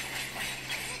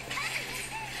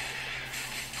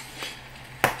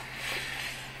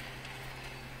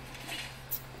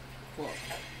 Cool.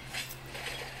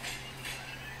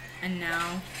 And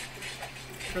now,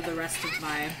 for the rest of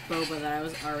my boba that I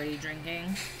was already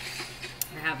drinking,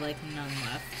 I have like none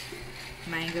left.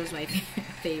 Mango's my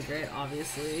favorite,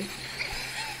 obviously.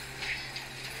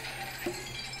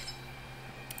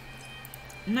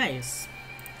 Nice.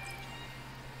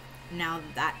 Now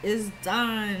that is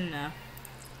done.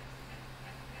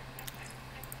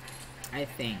 I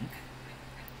think.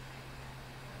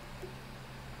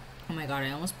 Oh my god,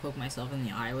 I almost poked myself in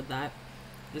the eye with that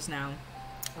just now.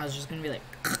 I was just gonna be like,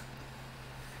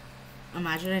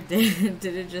 imagine I did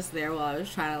it just there while I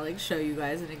was trying to like show you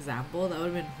guys an example. That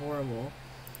would have been horrible.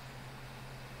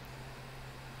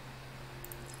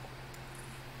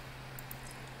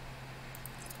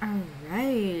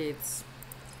 Alright.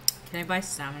 Can I buy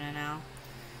stamina now?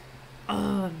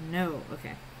 Oh no.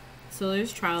 Okay. So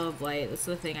there's Trial of Light. That's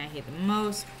the thing I hate the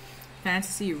most.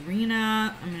 Fantasy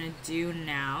Arena. I'm gonna do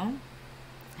now.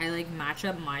 I like match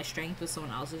up my strength with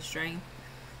someone else's strength.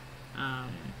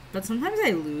 But sometimes I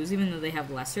lose even though they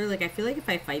have lesser. Like I feel like if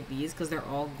I fight these because they're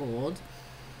all gold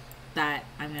that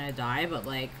I'm gonna die, but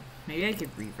like maybe I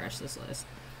could refresh this list.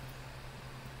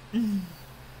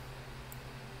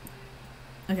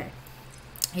 Okay.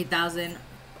 8,000.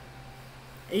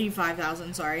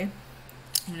 85,000, sorry.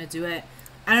 I'm gonna do it.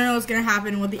 I don't know what's gonna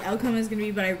happen, what the outcome is gonna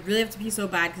be, but I really have to pee so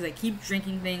bad because I keep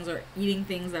drinking things or eating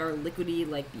things that are liquidy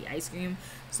like the ice cream.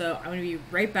 So I'm gonna be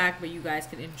right back, but you guys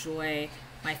can enjoy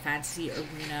my fantasy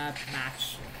arena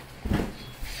match.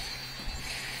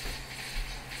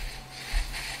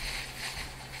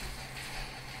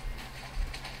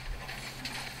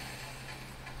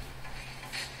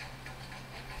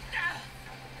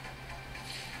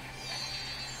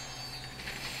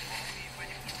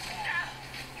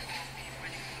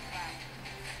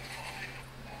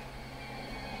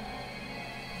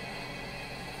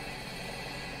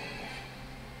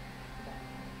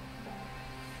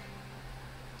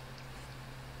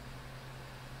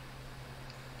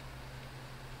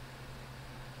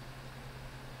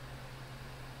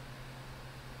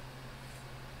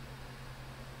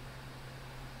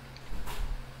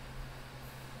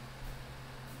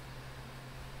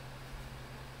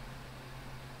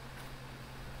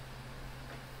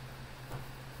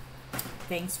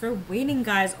 Thanks for waiting,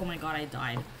 guys. Oh my god, I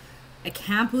died. I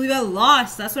can't believe I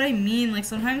lost. That's what I mean. Like,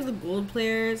 sometimes the gold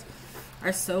players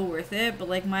are so worth it, but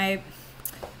like my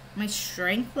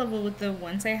strength level with the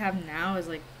ones I have now is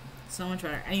like so much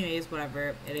better. Anyways,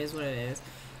 whatever. It is what it is.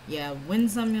 Yeah, win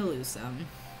some, you lose some.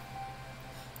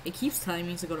 It keeps telling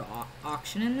me to go to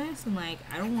auction in this, and like,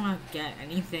 I don't want to get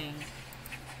anything.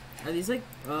 Are these like,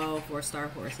 oh, 4-star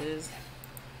horses?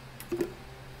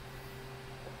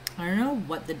 I don't know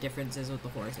what the difference is with the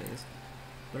horses,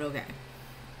 but okay.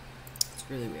 It's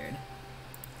really weird.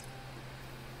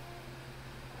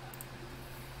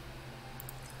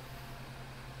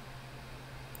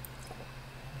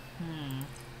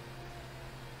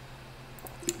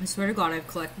 I swear to god, I've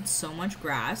collected so much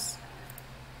grass.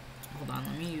 Hold on,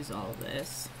 let me use all of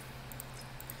this.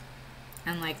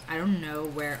 And like, I don't know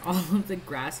where all of the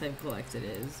grass I've collected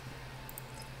is.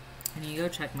 I need to go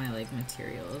check my like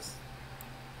materials.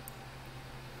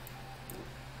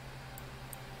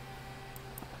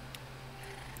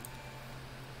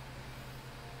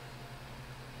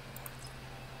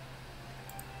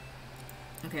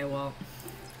 Okay, well,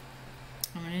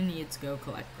 I'm gonna need to go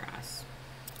collect grass.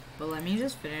 But let me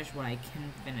just finish what I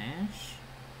can finish.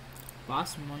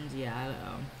 Boss Mondial.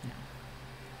 Oh, no.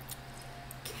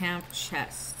 Camp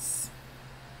chests.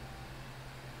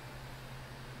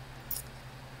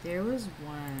 There was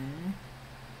one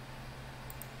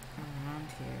around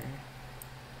here.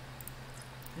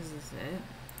 Is this it?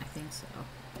 I think so.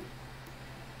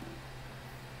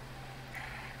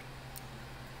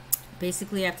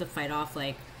 Basically, I have to fight off,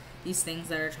 like, these things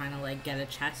that are trying to, like, get a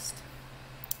chest.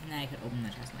 And then I can open the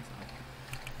chest myself.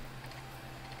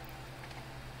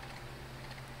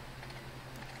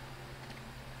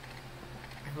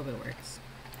 I hope it works.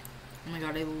 Oh my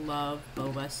god, I love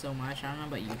boba so much. I don't know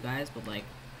about you guys, but, like,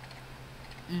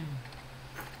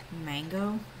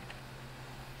 mango?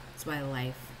 It's my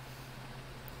life.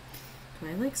 Do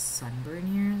I have, like, sunburn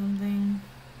here or something?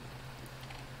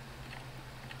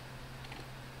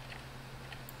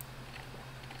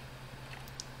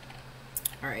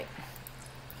 Alright,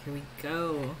 here we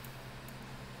go.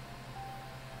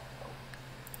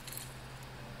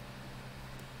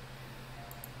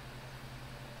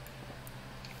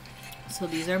 So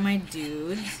these are my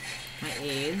dudes. my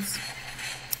aides,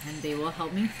 and they will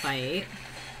help me fight.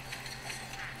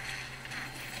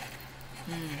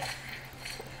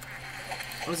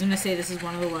 I was gonna say this is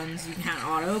one of the ones you can't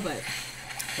auto, but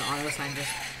the auto sign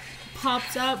just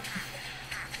pops up.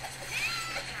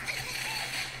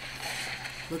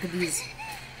 Look at these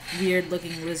weird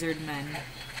looking lizard men.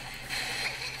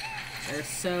 They're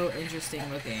so interesting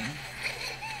looking.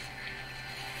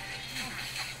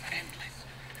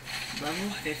 Level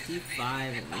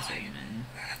 55 lizard men.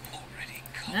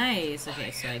 Nice.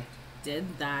 Okay, so I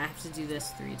did that. I have to do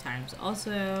this 3 times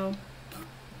also.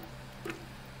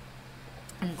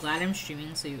 I'm glad I'm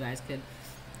streaming so you guys could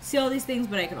see all these things,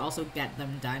 but I could also get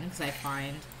them done, because I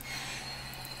find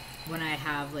when I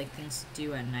have like things to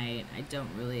do at night, I don't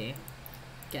really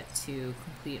get to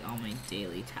complete all my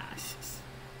daily tasks.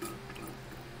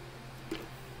 Oh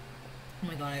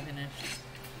my god, I finished.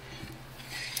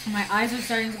 My eyes are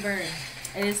starting to burn.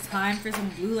 It is time for some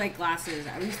blue light glasses,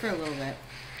 at least for a little bit.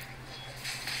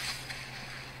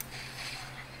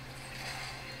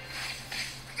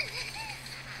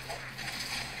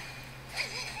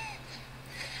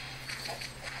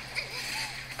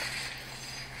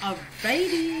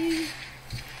 Alrighty.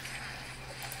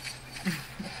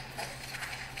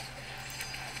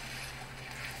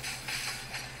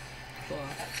 Cool.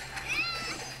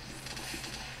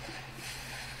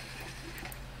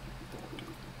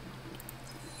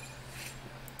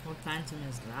 What phantom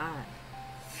is that?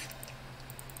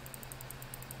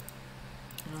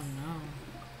 I don't know.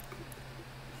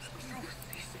 Truth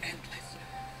is endless,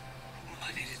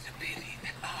 but it is a pity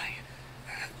that I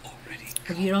have already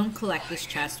If you don't collect this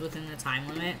chest within the time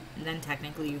limit, then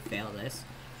technically you fail this.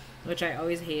 Which I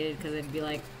always hated, because it'd be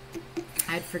like,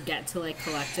 I'd forget to like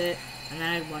collect it, and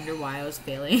then I'd wonder why I was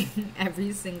failing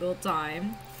every single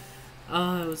time.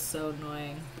 Oh, it was so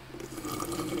annoying.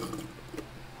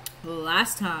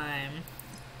 Last time.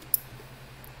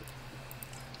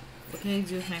 What can I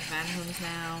do with my phantoms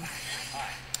now?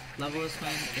 Level is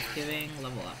fine, gift giving,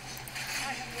 level up.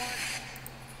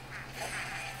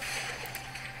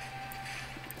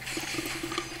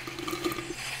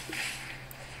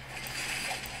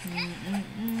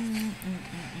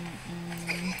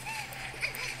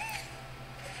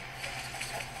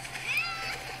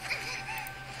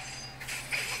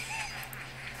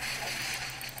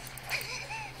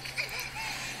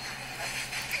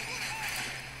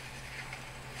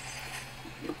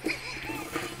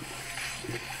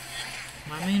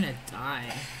 Why am I gonna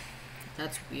die?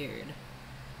 That's weird.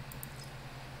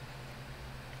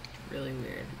 Really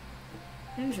weird.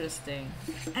 Interesting.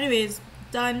 Anyways,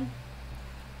 done.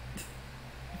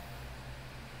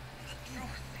 The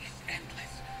truth is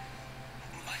endless,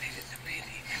 but it is a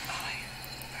pity that I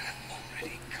have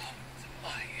already come to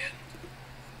my end.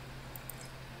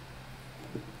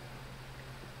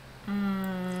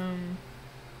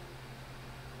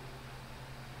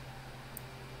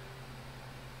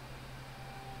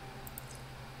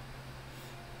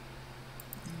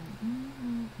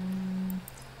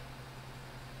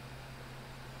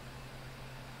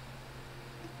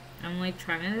 I'm like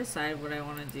trying to decide what I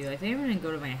want to do. I think I'm gonna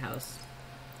go to my house.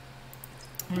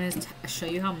 I'm gonna show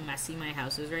you how messy my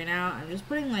house is right now. I'm just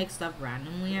putting like stuff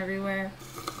randomly everywhere.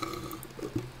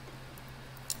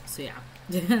 So yeah,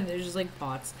 there's just like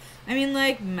pots. I mean,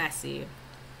 like messy.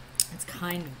 It's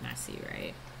kind of messy,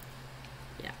 right?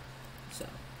 Yeah. So.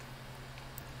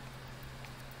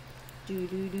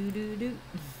 Do.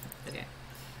 Okay.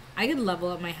 I could level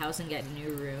up my house and get new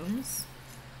rooms.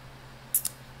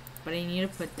 But I need to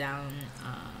put down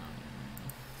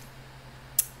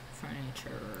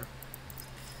furniture.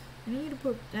 I need to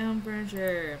put down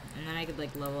furniture. And then I could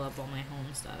like level up all my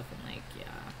home stuff. And like,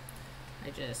 yeah.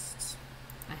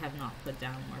 I have not put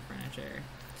down more furniture.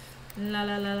 La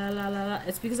la la la la la la.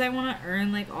 It's because I want to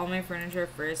earn like all my furniture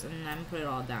first and then put it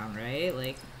all down, right?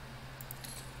 Like,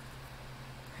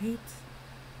 right?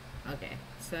 Okay,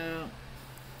 so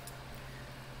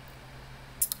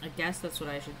I guess that's what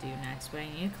I should do next, but I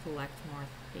need to collect more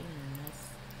things.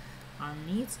 I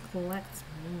need to collect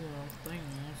more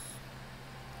things.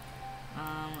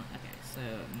 Okay, so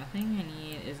nothing I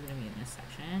need is gonna be in this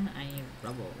section. I need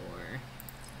rubble ore.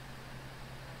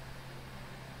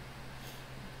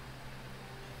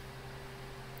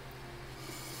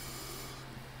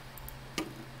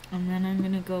 And then I'm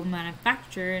gonna go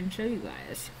manufacture and show you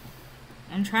guys.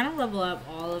 I'm trying to level up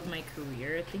all of my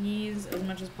career thingies as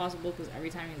much as possible, because every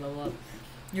time you level up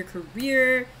your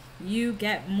career, you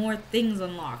get more things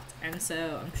unlocked. And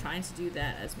so I'm trying to do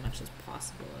that as much as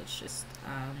possible. It's just,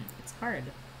 it's hard.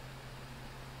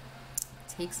 It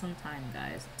takes some time,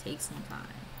 guys. It takes some time.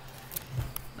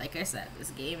 like I said,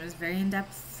 this game is very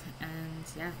in-depth, and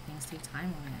yeah, things take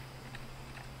time on it.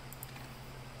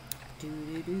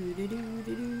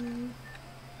 Do-do-do-do-do-do-do.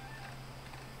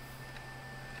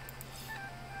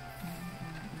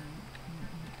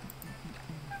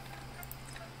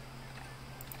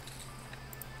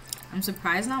 I'm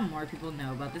surprised not more people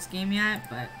know about this game yet,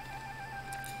 but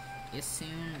you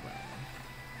soon will.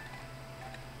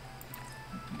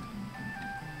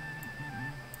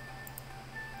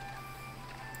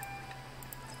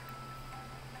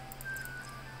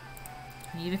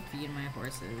 I need to feed my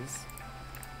horses.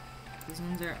 These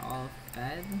ones are all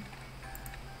fed.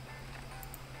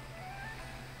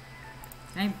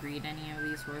 Can I breed any of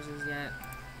these horses yet?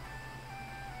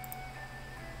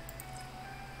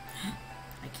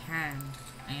 I can.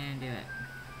 I'm gonna do it.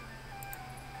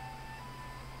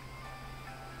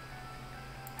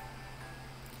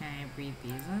 Can I breed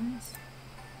these ones?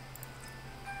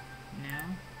 No?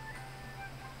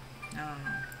 I don't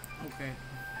know. Okay.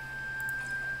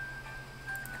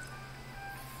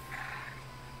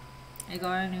 I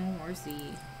got a new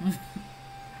horsey.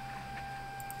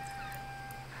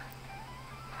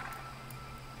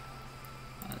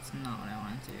 That's not what I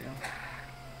want to do.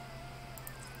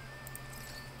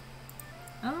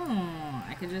 Oh,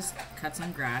 I could just cut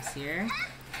some grass here.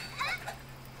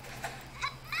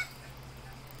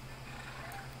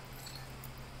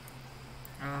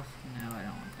 Oh, no, I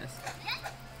don't want this.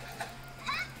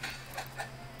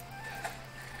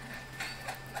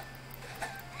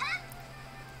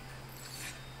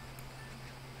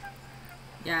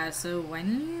 Yeah, so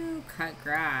when you cut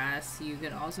grass, you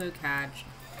could also catch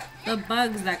the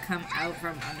bugs that come out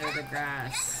from under the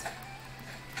grass.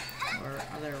 Or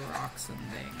other rocks and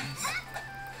things.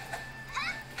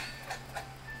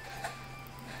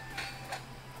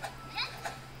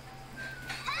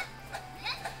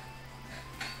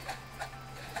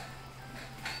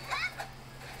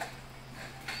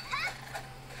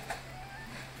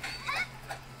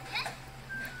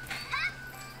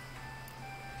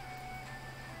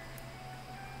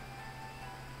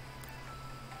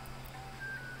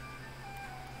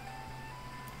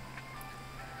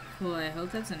 Cool, I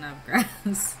hope that's enough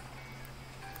grass.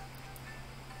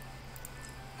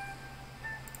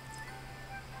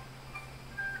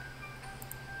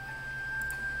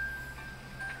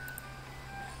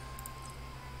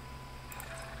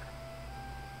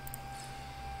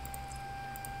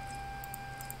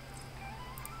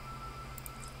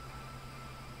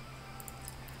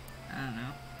 I don't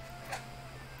know.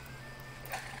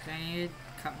 Do I need to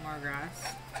cut more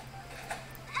grass?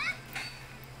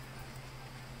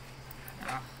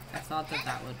 I thought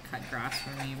that would cut grass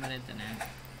for me, but it didn't.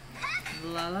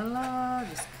 La la la,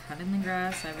 just cutting the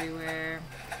grass everywhere.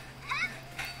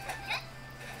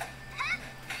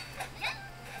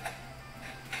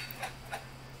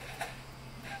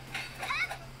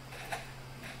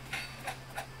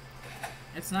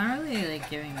 It's not really like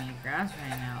giving me grass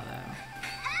right now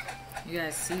though. You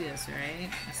guys see this, right?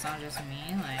 It's not just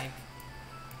me, like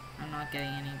I'm not getting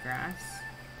any grass.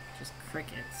 Just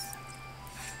crickets.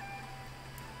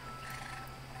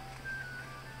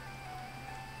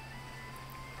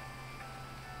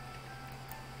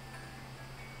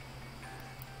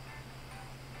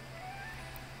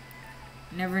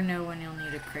 Never know when you'll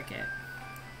need a cricket,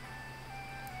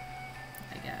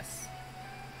 I guess.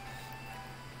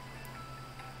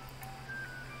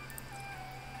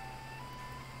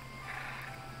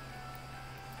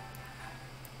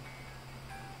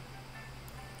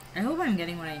 I hope I'm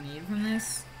getting what I need from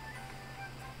this.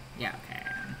 Yeah, okay.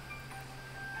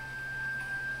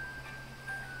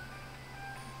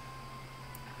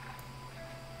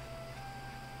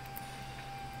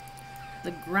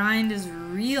 The grind is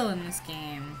real in this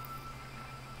game.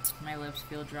 My lips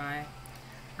feel dry.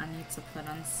 I need to put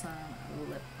on some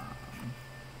lip balm.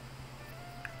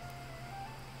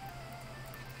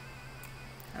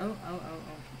 Oh.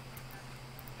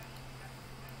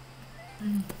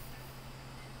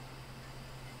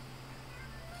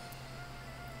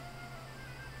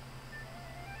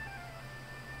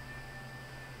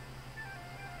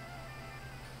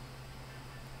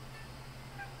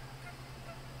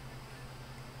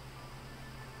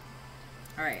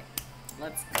 Alright,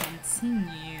 let's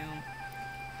continue.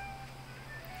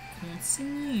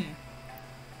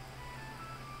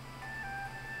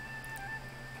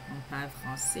 On parle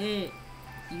français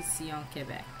ici en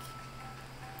Québec.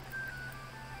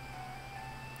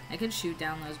 I could shoot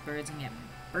down those birds and get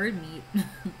bird meat.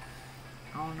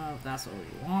 I don't know if that's what we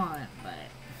want, but...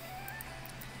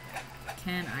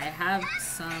 Can I have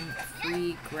some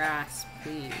free grass,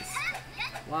 please?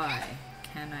 Why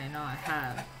can I not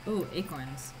have... Ooh,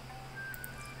 acorns.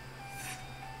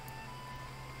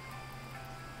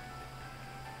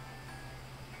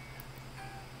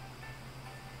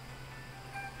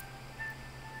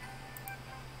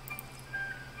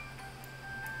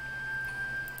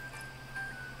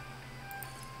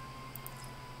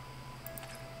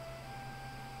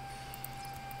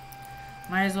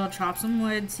 Might as well chop some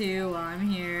wood too while I'm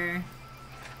here.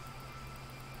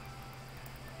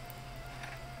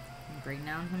 Bring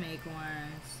down some acorns.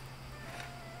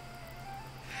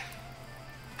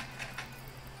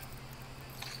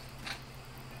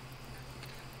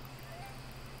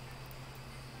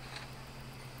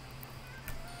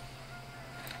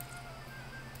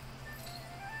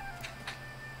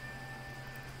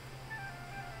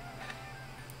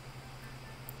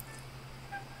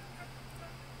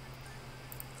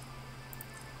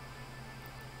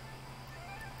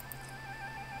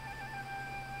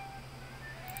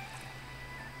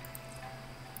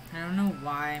 I don't know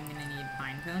why I'm gonna need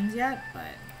pine cones yet,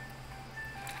 but...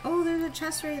 Oh, there's a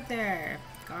chest right there!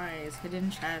 Guys, hidden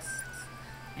chests.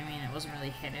 I mean, it wasn't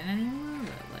really hidden anymore,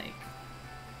 but like...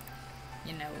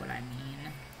 You know what I mean.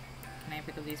 Can I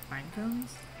pick up these pine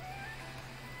cones?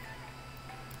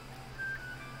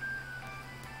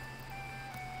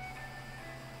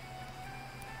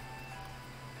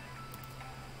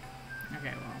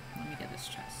 Okay, well, let me get this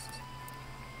chest.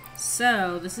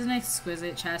 So, this is an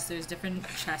exquisite chest. There's different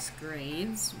chest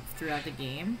grades throughout the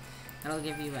game. That'll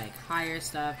give you, like, higher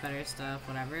stuff, better stuff,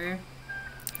 whatever.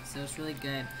 So, it's really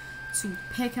good to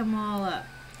pick them all up.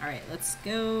 Alright, let's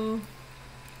go.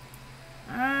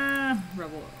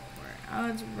 Rubble over. Oh,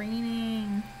 it's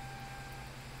raining.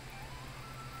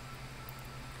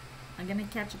 I'm gonna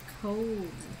catch a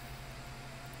cold.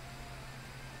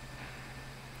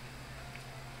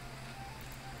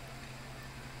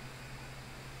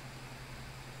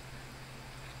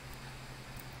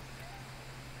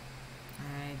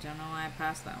 I don't know why I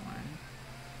passed that one.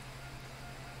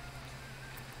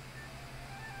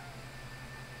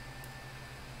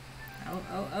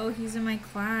 Oh, he's in my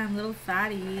clan, little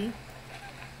fatty.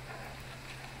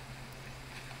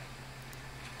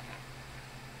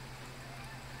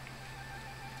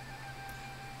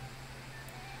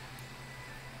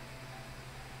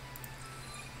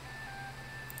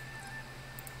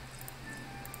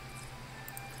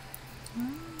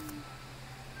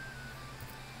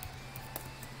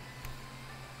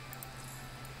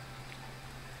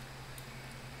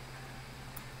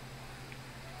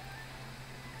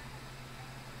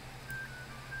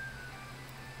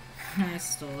 I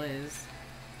stole his.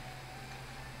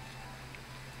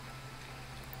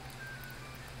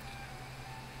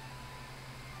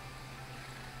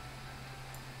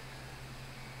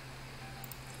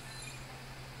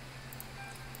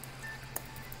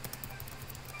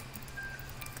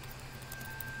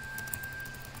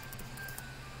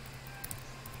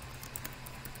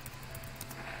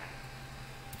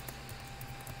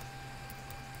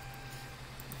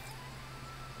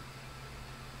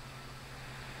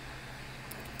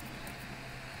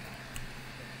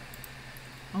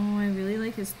 Oh, I really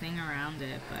like his thing around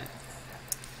it, but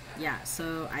yeah,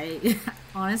 so I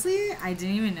honestly, I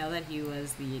didn't even know that he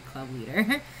was the club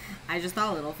leader. I just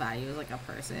thought Little Fatty was like a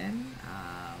person,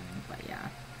 but yeah.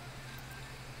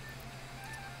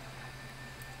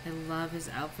 I love his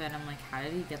outfit. I'm like, how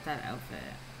did he get that outfit?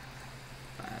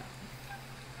 But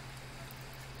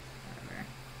whatever.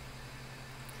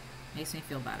 Makes me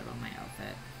feel bad about my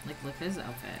outfit. Like, look at his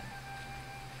outfit.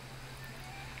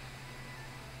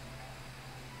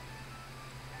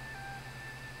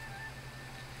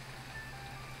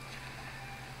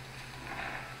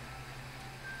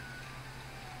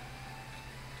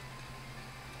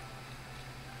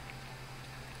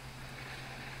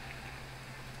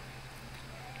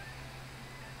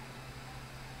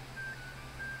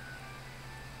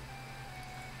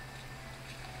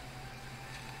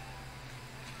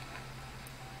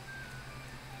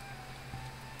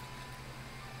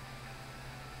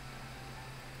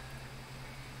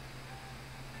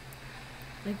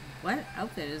 Like, what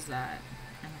outfit is that?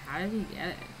 And how did he get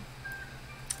it?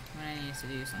 I'm gonna need to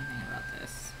do something about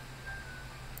this.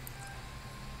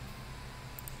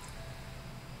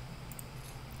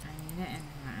 I need to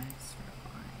enhance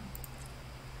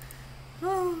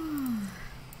refine.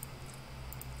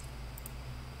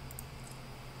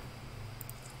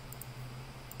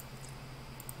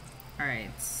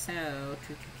 Alright, so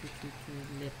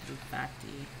little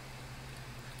fatty.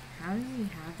 How does he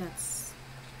have that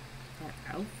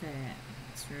outfit?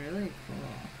 It's really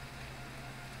cool.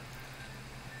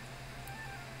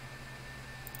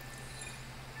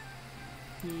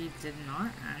 He did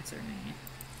not answer me.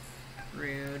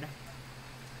 Rude.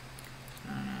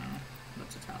 I don't know what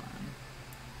to tell him.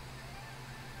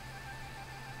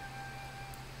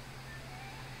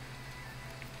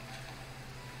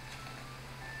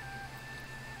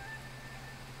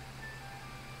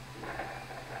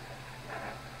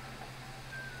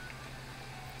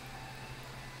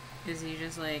 Is he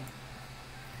just like...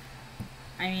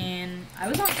 I mean, I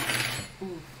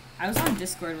was on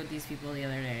Discord with these people the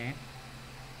other day.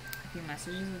 If he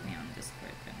messages with me on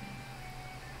Discord, then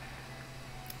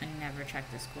I never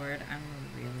check Discord. I'm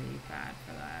really bad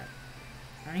for that.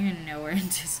 I don't even know where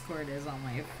Discord is on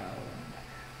my phone.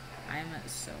 I'm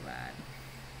so bad.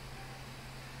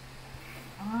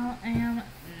 I am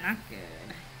not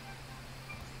good.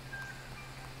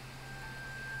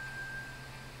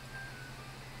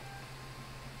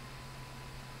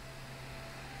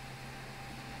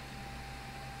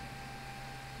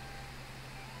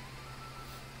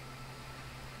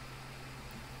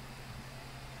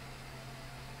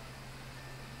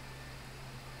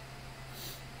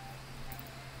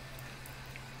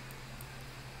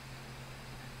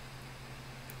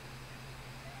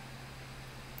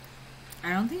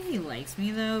 I don't think he likes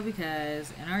me though,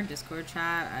 because in our Discord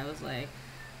chat, I was like,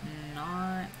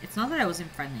 it's not that I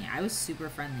wasn't friendly. I was super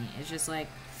friendly. It's just like,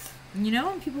 you know,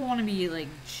 when people want to be like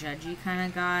judgy kind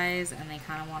of guys, and they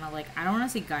kind of want to like, I don't want to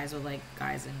say guys, but like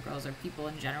guys and girls or people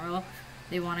in general,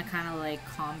 they want to kind of like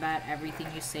combat everything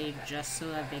you say just so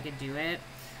that they could do it.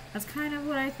 That's kind of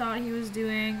what I thought he was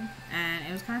doing, and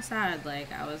it was kind of sad.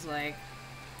 Like, I was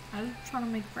trying to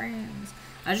make friends.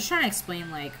 I was just trying to explain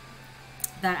like,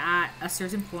 that at a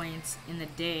certain point in the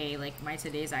day, like my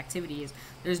today's activities,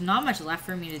 there's not much left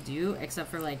for me to do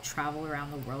except for like travel around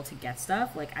the world to get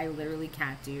stuff. Like, I literally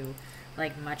can't do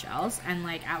like much else. And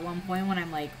like at one point when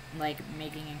I'm like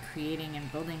making and creating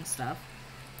and building stuff,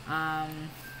 I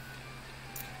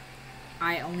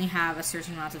only have a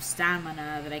certain amount of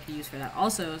stamina that I could use for that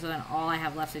also. So then all I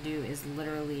have left to do is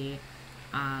literally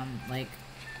like,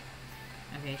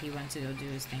 okay, he went to go do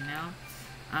his thing now.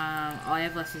 All I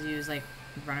have left to do is like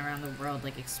run around the world,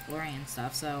 like exploring and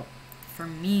stuff. So for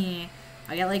me,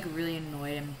 I get like really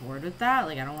annoyed and bored with that.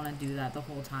 Like, I don't want to do that the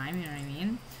whole time, you know what I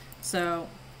mean? So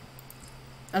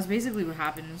that's basically what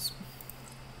happens.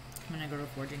 I'm gonna go to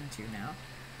Forging 2 now,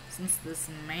 since this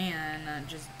man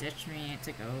just ditched me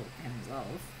to go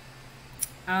himself.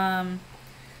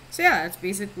 So yeah, that's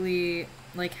basically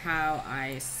like how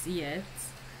I see it.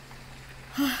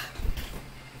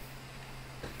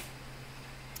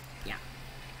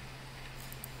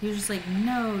 He was just like,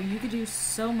 no, you could do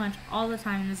so much all the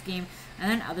time in this game. And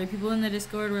then other people in the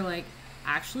Discord were like,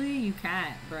 actually, you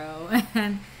can't, bro.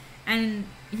 and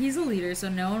he's a leader, so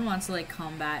no one wants to like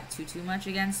combat too much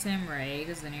against him, right?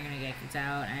 Because then you're gonna get kicked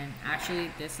out. And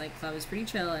actually, this like club is pretty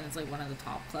chill, and it's like one of the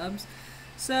top clubs.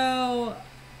 So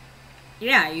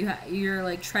yeah, you're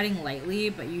like treading lightly,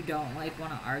 but you don't like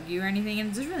want to argue or anything, and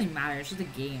it doesn't really matter. It's just a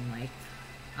game, like,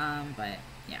 but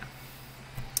yeah.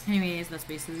 Anyways, that's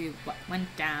basically what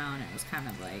went down. It was kind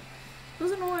of like, it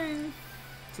was annoying,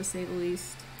 to say the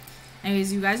least.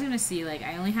 Anyways, you guys are gonna see, like,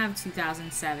 I only have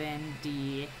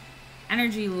 2070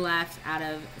 energy left out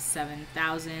of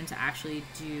 7,000 to actually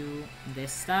do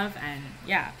this stuff, and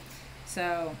yeah.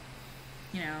 So,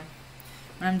 you know,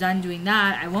 when I'm done doing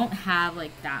that, I won't have,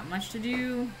 like, that much to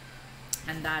do,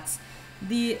 and that's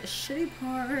the shitty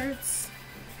parts.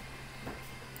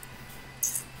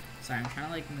 Sorry, I'm trying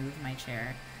to, like, move my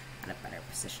chair at a better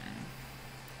position.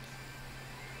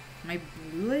 My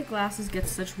blue light glasses get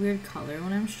such weird color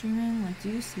when I'm streaming. Like, do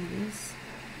you see this?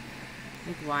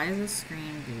 Like, why is the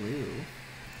screen blue?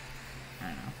 I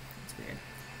don't know. It's weird.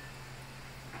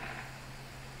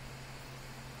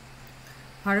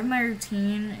 Part of my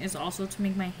routine is also to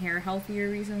make my hair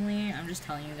healthier recently. I'm just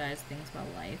telling you guys things about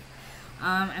life.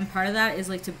 And part of that is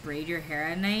like to braid your hair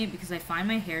at night, because I find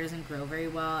my hair doesn't grow very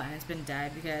well, and it's been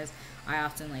dead because I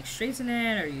often like straighten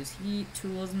it or use heat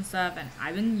tools and stuff. And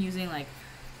I've been using like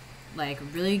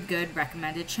really good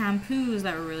recommended shampoos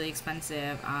that were really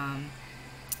expensive,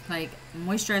 like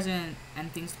moisturizer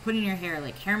and things to put in your hair,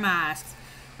 like hair masks.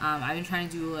 I've been trying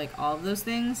to do like all of those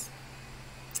things,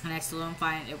 and I still don't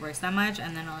find it works that much.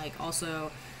 And then like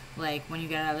also, like when you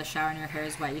get out of the shower and your hair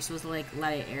is wet, you're supposed to like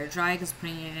let it air dry, because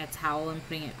putting it in a towel and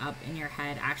putting it up in your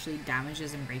head actually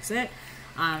damages and breaks it.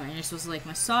 And you're supposed to like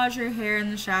massage your hair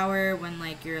in the shower when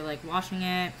like you're like washing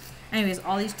it. Anyways,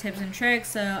 all these tips and tricks,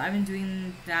 so I've been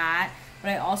doing that.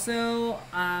 But I also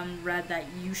read that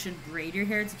you should braid your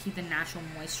hair to keep the natural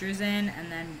moistures in, and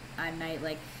then at night,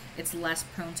 like, it's less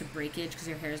prone to breakage because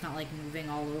your hair is not like moving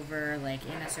all over like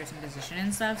in a certain position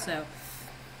and stuff. So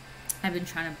I've been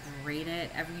trying to braid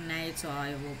it every night, so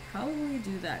I will probably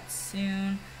do that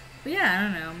soon. But yeah, I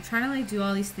don't know. I'm trying to like do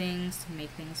all these things to make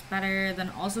things better. Then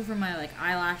also for my like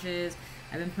eyelashes,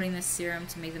 I've been putting this serum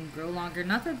to make them grow longer.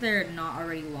 Not that they're not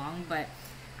already long, but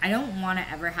I don't want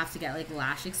to ever have to get like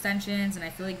lash extensions. And I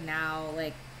feel like now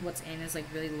like what's in is like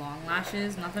really long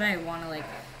lashes. Not that I want to like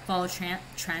follow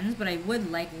trends, but I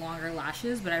would like longer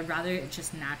lashes, but I'd rather it's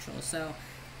just natural. So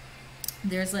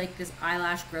there's like this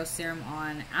eyelash growth serum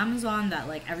on Amazon that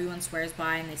like everyone swears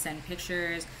by, and they send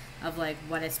pictures of like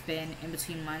what it's been in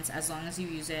between months as long as you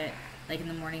use it like in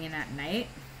the morning and at night.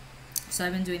 So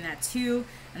I've been doing that too.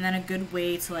 And then a good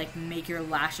way to like make your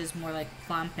lashes more like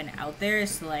plump and out there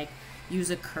is to like use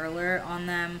a curler on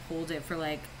them, hold it for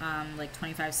like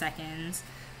 25 seconds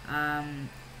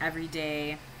every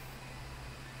day,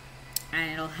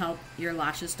 and it'll help your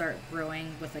lashes start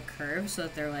growing with a curve so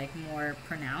that they're like more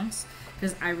pronounced.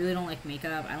 Because I really don't like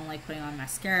makeup. I don't like putting on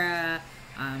mascara,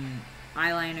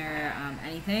 eyeliner,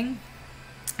 anything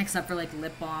except for like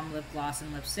lip balm, lip gloss,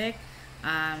 and lipstick.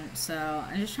 So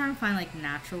I'm just trying to find like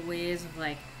natural ways of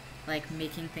like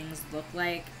making things look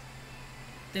like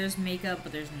there's makeup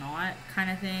but there's not, kind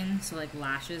of thing. So like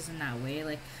lashes in that way,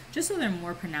 like just so they're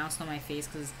more pronounced on my face,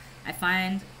 because I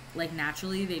find like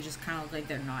naturally they just kind of look like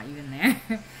they're not even there.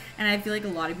 And I feel like a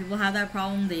lot of people have that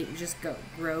problem. They just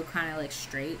grow kind of like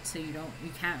straight, so you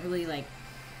can't really like,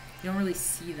 you don't really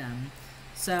see them.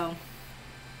 So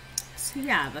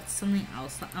yeah, that's something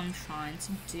else that I'm trying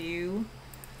to do.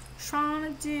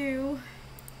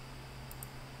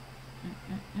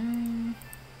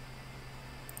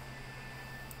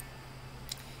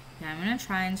 Yeah, I'm gonna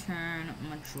try and turn a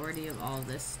majority of all of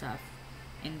this stuff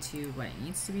into what it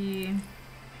needs to be.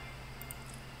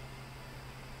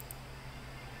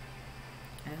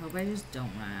 I hope I just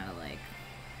don't run out of like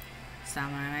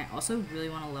stamina, and I also really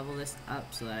want to level this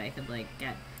up so that I could like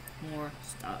get more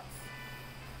stuff.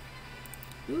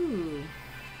 Ooh.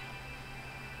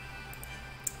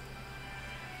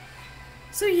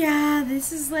 So yeah,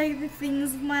 this is like the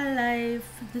things of my life,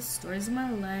 the stories of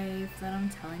my life that I'm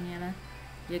telling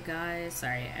you guys.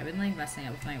 Sorry, I've been like messing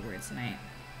up with my words tonight.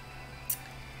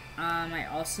 I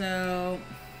also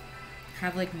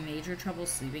have like major trouble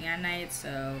sleeping at night,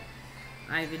 so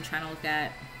I've been trying to look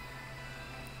at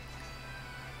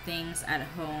things at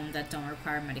home that don't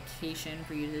require medication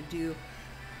for you to do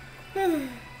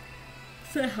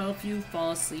to help you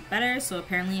fall asleep better. So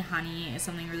apparently honey is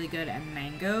something really good, and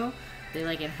mango, they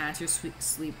like enhance your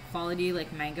sleep quality.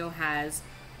 Like mango has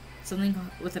something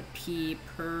with a P,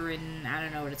 purine, I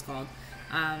don't know what it's called,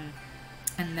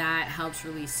 and that helps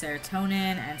release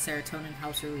serotonin, and serotonin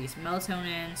helps release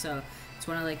melatonin. So it's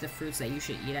one of like the fruits that you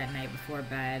should eat at night before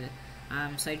bed.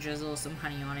 So I drizzle some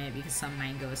honey on it because some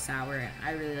mango is sour, and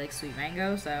I really like sweet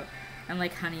mango. So, and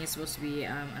like honey is supposed to be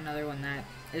another one that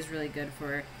is really good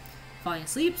for falling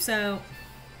asleep. So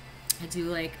I do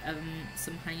like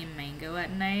some honey and mango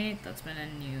at night. That's been a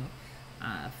new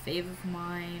fave of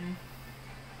mine.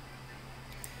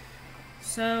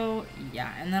 So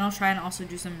yeah, and then I'll try and also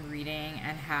do some reading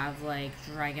and have like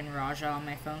Dragon Raja on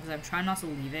my phone, because I'm trying not to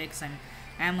leave it, because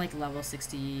I'm like level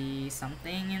 60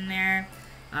 something in there,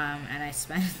 and I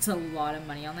spent a lot of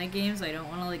money on that game, so I don't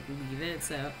want to like leave it.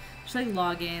 So just like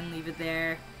log in, leave it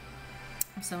there.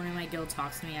 If someone in my guild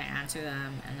talks to me, I answer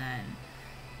them, and then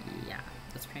yeah,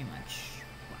 that's pretty much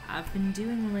what I've been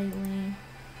doing lately.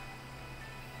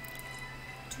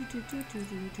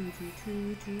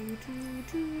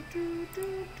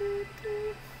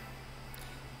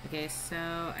 Okay, so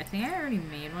I think I already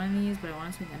made one of these, but I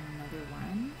wanted to make another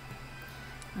one.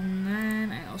 And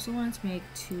then I also wanted to make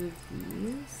 2 of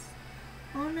these.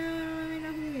 Oh no, I don't make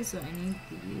enough of these, so I need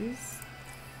these.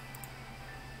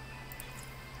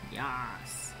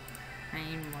 Yes. I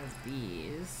need more of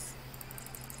these.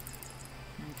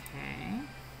 Okay.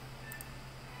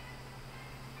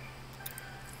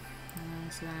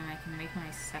 So then I can make my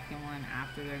second one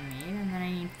after they're made, and then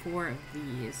I need 4 of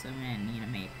these, so I'm gonna need to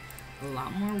make a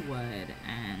lot more wood,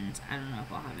 and I don't know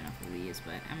if I'll have enough of these,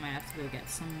 but I might have to go get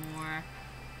some more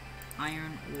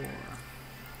iron ore,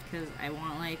 because I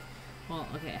want like, well,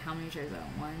 okay, how many chairs do I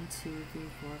want? 1, 2, 3,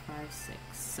 4, 5, 6.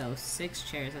 So 6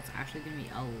 chairs, that's actually gonna be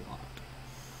a lot.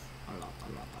 A lot.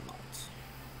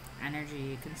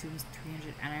 Energy, it consumes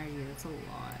 300 energy, that's a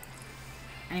lot.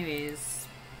 Anyways,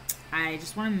 I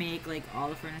just want to make like all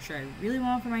the furniture I really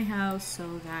want for my house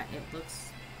so that it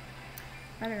looks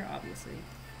better, obviously.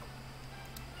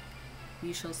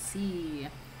 We shall see.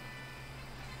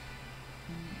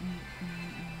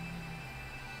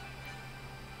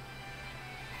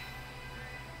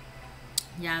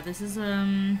 Yeah, this is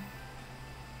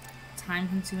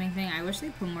time-consuming thing. I wish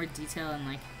they put more detail in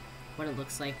like what it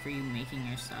looks like for you making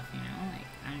your stuff, you know? Like,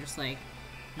 I'm just like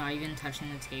not even touching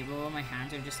the table. My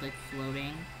hands are just like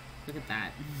floating. Look at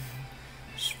that.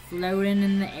 Just floating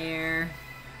in the air.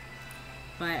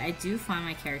 But I do find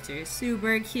my character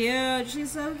super cute.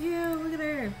 She's so cute. Look at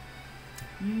her.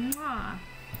 Mwah.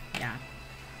 Yeah.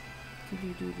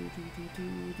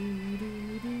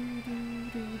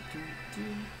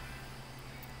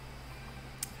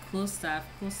 Cool stuff,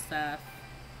 cool stuff.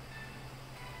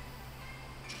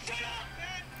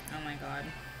 Oh my god.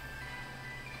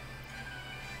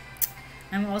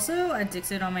 I'm also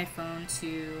addicted on my phone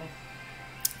to,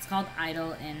 it's called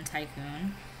Idle in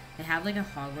Tycoon. They have like a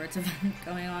Hogwarts event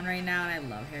going on right now, and I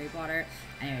love Harry Potter.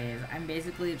 Anyways, I'm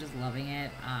basically just loving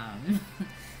it.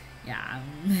 Yeah,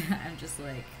 I'm just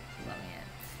like loving it.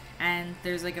 And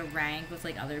there's like a rank with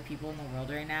like other people in the world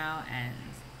right now, and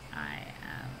I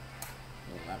am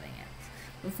loving it.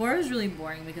 Before it was really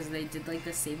boring because they did like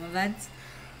the same events.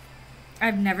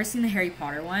 I've never seen the Harry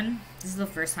Potter one. This is the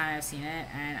first time I've seen it,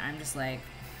 and I'm just like,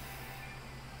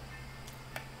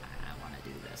 I want to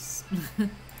do this.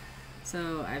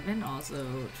 So I've been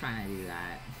also trying to do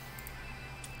that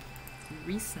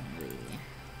recently.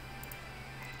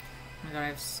 Oh my god, I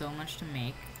have so much to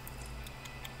make.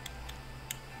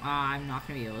 I'm not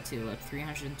going to be able to. Like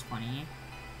 320.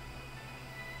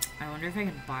 I wonder if I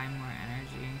can buy more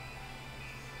energy.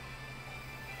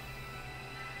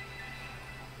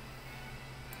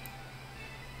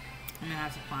 I'm gonna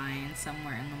have to find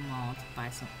somewhere in the mall to buy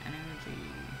some energy.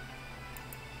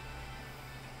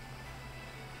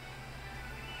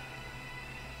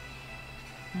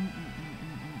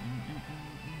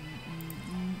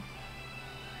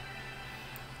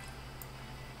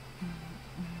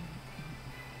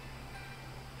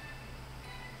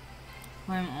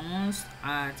 Well, I'm almost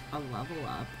at a level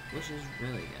up, which is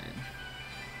really good.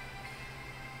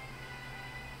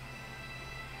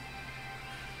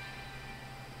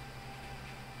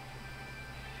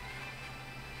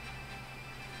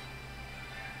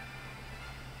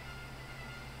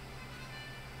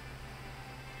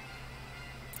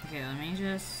 Okay, let me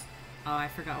just... Oh, I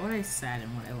forgot what I said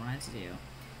and what I wanted to do.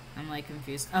 I'm like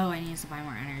confused. Oh, I need to buy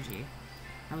more energy.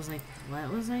 I was like,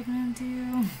 what was I gonna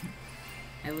do?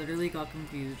 I literally got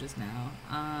confused just now.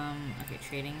 Okay,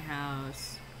 trading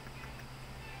house.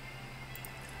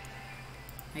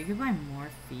 I could buy more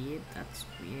feed? That's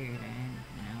weird, I didn't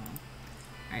know.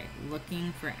 Alright,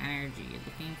 looking for energy,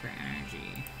 looking for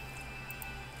energy.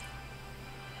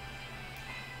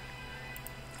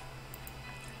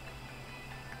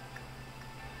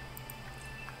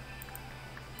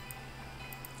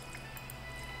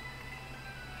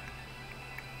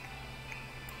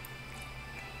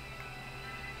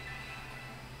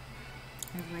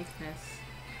 I like this.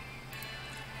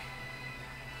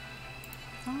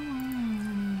 Oh.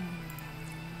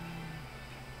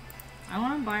 I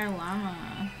want to buy a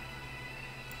llama.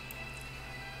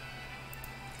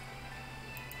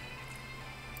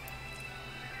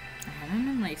 I haven't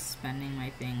been like spending my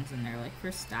things and they're like for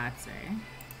stats, eh?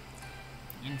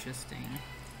 Interesting.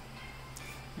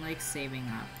 I'm like saving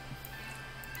up.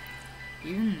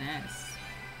 Even this.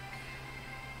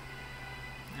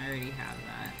 I already have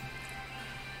that.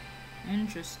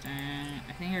 Interesting.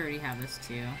 I think I already have this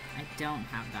too. I don't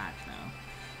have that though.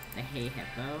 The hay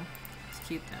hippo. It's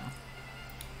cute though.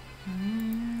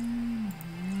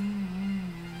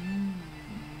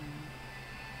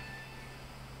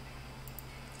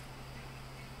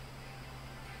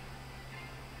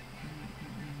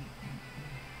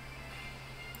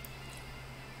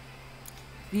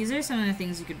 These are some of the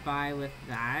things you could buy with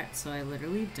that, so I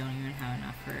literally don't even have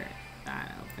enough for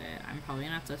that outfit. I'm probably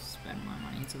gonna have to spend more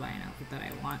money to buy an outfit that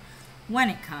I want when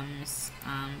it comes,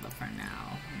 but for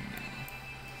now, no.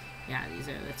 Yeah, these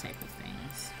are the type of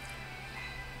things.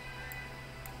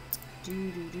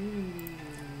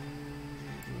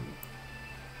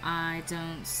 I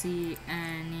don't see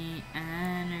any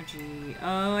energy.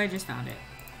 Oh, I just found it.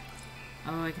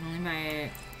 Oh, I can only buy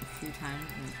it a few times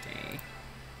in a day.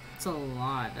 It's a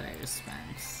lot that I just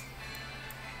spent.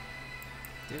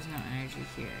 There's no energy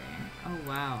here. Oh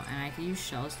wow, and I can use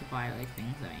shells to buy like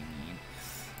things that I need.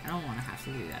 I don't want to have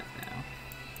to do that though.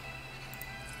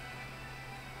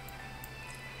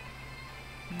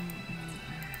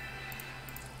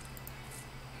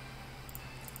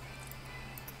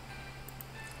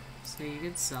 So you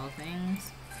could sell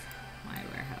things. My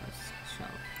warehouse, shelf,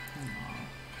 mall.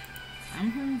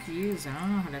 I'm confused. I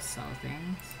don't know how to sell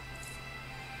things.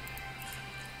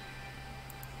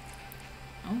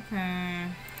 Okay.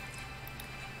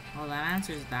 Well, that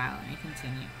answers that. Let me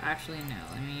continue. Actually, no.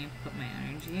 Let me put my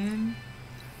energy in.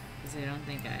 Because I don't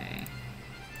think I...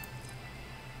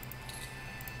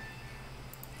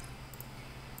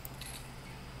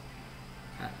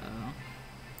 Uh-oh.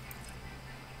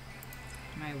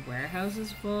 My warehouse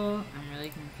is full. I'm really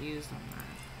confused on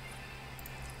that.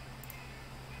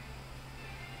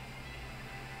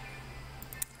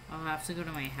 I'll have to go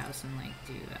to my house and, like,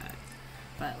 do that.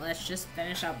 But let's just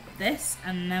finish up this,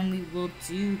 and then we will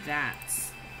do that.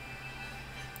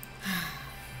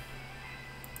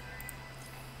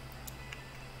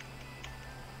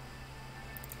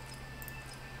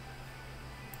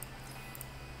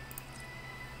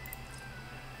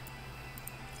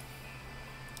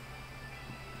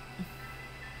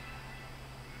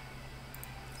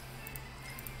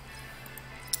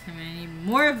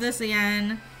 more of this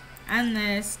again, and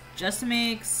this, just to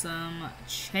make some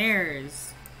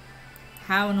chairs.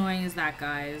 How annoying is that,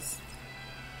 guys?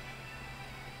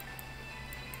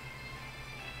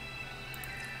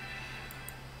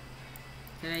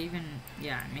 Did I even...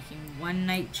 Yeah, I'm making 1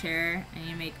 night chair, and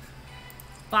you make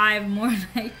 5 more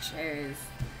night chairs.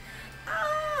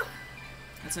 Ah!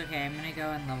 It's okay, I'm gonna go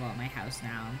and level up my house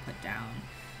now and put down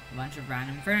a bunch of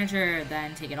random furniture,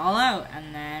 then take it all out,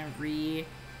 and then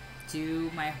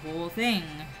redo my whole thing.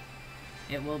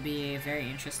 It will be a very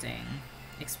interesting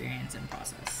experience and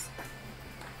process.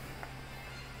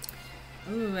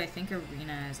 Ooh, I think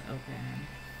arena is open.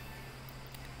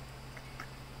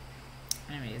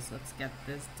 Anyways, let's get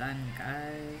this done,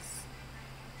 guys.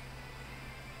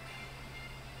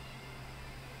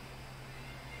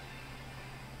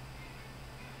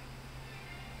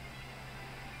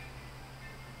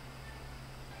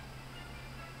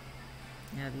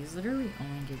 Yeah, these literally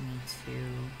only give me 2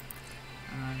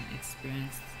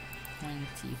 experience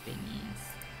pointy thingies.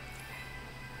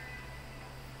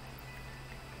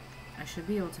 I should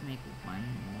be able to make 1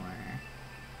 more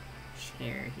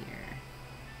chair here.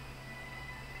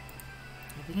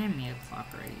 I think I made a clock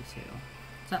already too.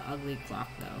 It's an ugly clock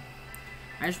though.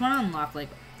 I just want to unlock like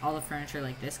all the furniture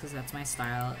like this because that's my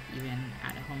style even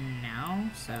at home now.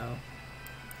 So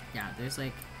yeah, there's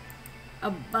like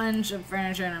a bunch of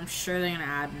furniture and I'm sure they're gonna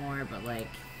add more, but like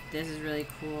this is really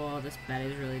cool, this bed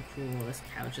is really cool, this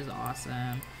couch is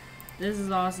awesome, this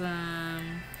is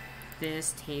awesome,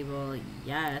 this table,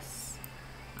 yes.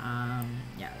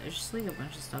 Yeah, there's just like a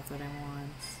bunch of stuff that I want.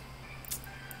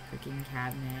 Cooking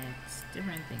cabinets,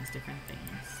 different things.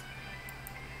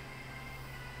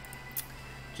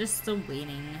 Just the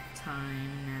waiting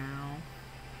time now.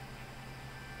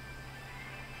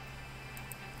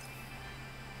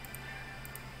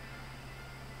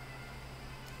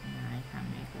 Yeah, I can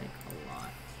make like a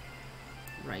lot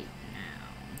right now.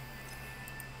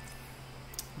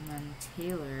 And then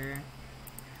Taylor,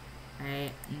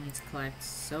 I need to collect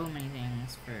so many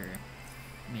things for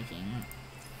making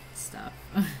stuff.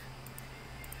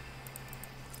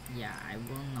 Yeah, I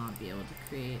will not be able to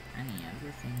create any of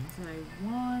the things that I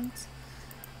want.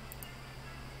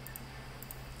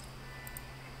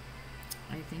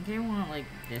 I think I want like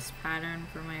this pattern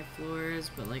for my floors,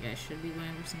 but like I should be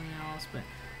going for something else, but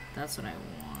that's what I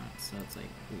want, so it's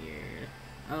like weird.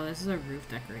 Oh, this is a roof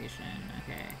decoration.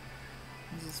 Okay.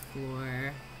 This is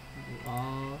floor,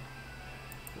 wall,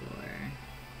 floor,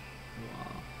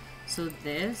 wall. So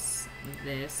this,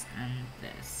 and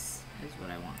this is what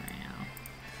I want right now.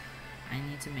 I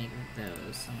need to make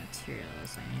those, some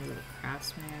materials. I need to go to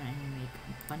Craftsman, I need to make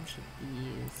a bunch of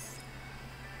these.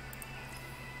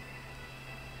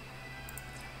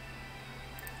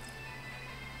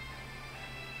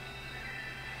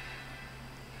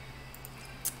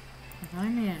 I thought I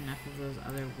made enough of those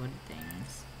other wood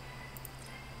things.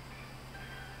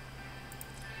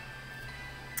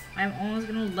 I'm almost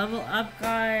gonna level up,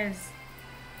 guys!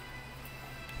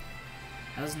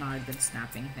 That was not a good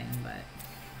snapping thing, but...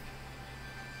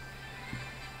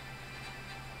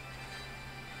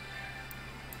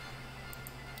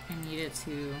 I need it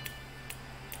to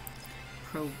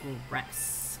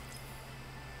progress.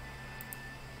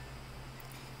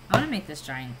 I want to make this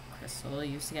giant crystal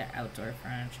used to get outdoor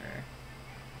furniture.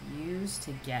 Used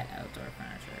to get outdoor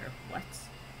furniture. What?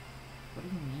 What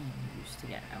do you mean, used to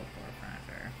get outdoor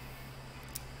furniture?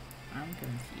 I'm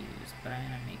confused, but I'm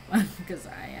gonna make one because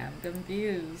I am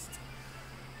confused.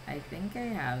 I think I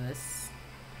have this.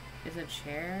 Is a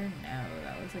chair? No,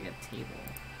 that looks like a table.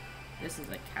 This is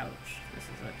a couch. This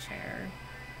is a chair.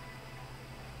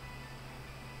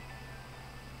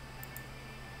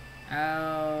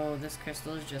 Oh, this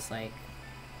crystal is just like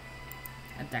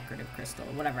a decorative crystal.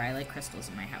 Whatever, I like crystals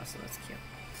in my house, so that's cute.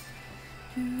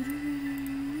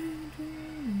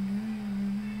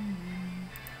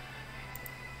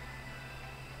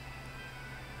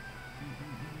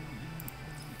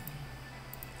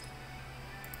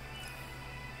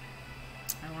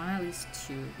 I want at least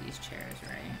 2 of these chairs,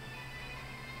 right?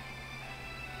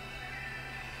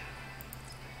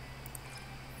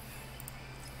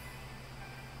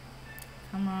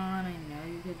 Come on, I know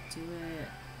you could do it.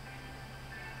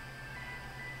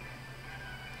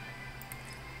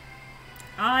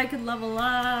 Oh, I could level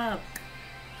up!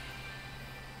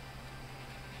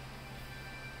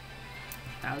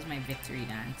 That was my victory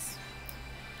dance.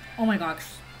 Oh my gosh.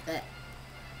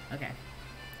 Okay.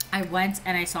 I went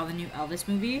and I saw the new Elvis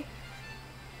movie.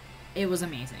 It was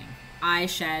amazing. I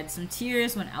shed some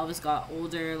tears when Elvis got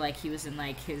older, like he was in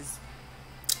like his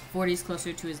 40s,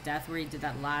 closer to his death, where he did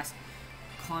that last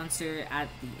concert at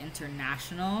the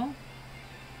International.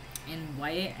 in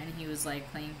white, and he was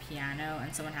like playing piano,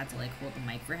 and someone had to like hold the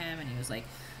mic for him, and he was like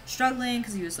struggling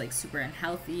because he was like super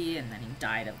unhealthy, and then he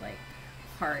died of like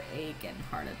heartache and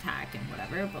heart attack and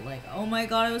whatever. But like, oh my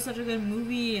god, it was such a good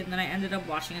movie. And then I ended up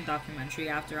watching a documentary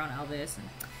after on Elvis, and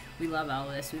we love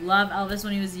Elvis. We love Elvis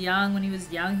when he was young. When he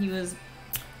was young, he was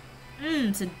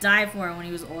to die for. And when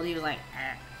he was old, he was like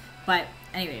eh. But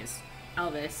anyways,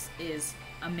 Elvis is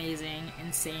amazing,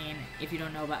 insane. If you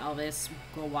don't know about Elvis,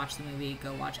 go watch the movie.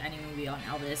 Go watch any movie on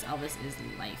Elvis. Elvis is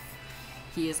life.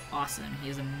 He is awesome. He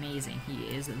is amazing.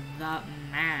 He is the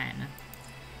man.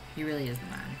 He really is the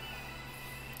man.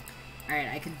 Alright,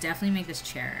 I could definitely make this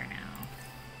chair now.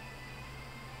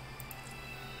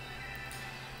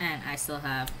 And I still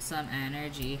have some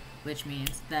energy, which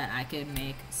means that I could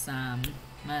make some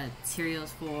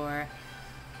materials for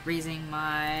raising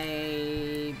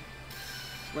my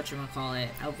whatchamacallit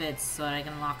outfits so that I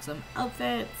can unlock some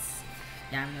outfits.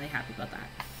 Yeah, I'm really happy about that.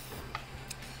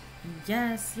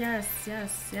 Yes, yes,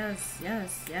 yes, yes,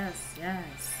 yes, yes,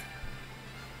 yes.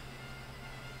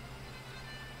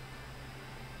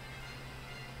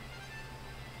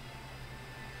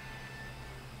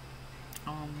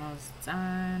 Almost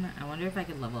done. I wonder if I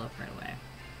could level up right away.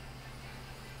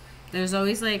 There's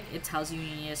always like, it tells you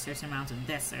need a certain amount of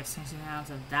this or a certain amount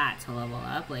of that to level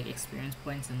up, like experience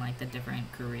points in like the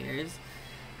different careers.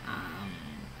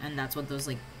 And that's what those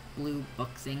like blue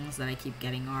book things that I keep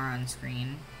getting are on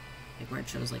screen. Like where it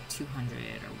shows like 200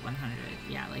 or 100.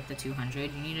 Yeah, like the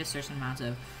 200. You need a certain amount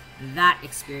of that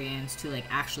experience to like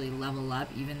actually level up,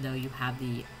 even though you have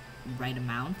the right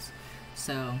amount.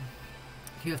 So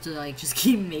you have to like just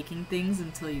keep making things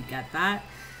until you get that.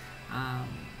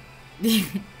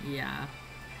 Yeah.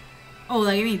 Oh,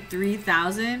 like I mean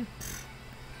 3,000?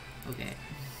 Okay.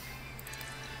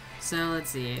 So let's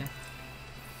see.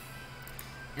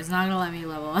 It's not gonna let me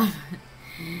level up.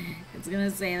 It's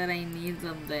gonna say that I need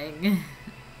something.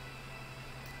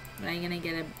 But I'm gonna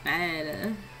get a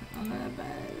bed. I want a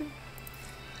bed.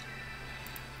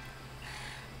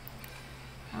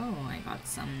 Oh, I got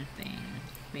something.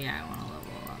 But yeah, I wanna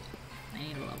level up. I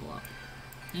need to level up.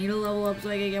 I need to level up so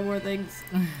I can get more things.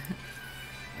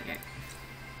 Okay.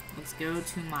 Let's go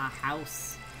to my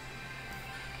house.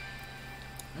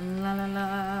 La la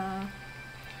la.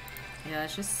 Yeah,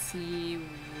 let's just see.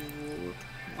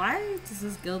 Why does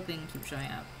this guild thing keep showing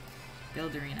up?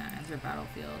 Guild arena, enter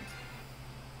battlefield.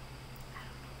 I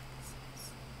don't know what this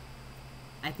is.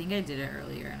 I think I did it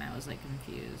earlier and I was like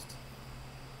confused.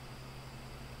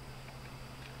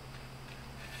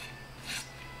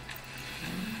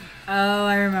 Oh,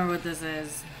 I remember what this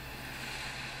is.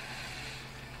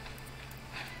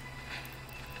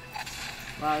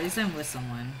 Well, at least I'm with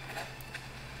someone.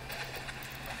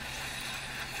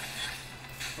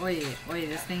 Oi, oi,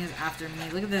 this thing is after me.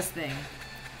 Look at this thing.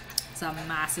 It's a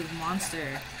massive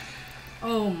monster.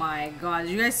 Oh my god,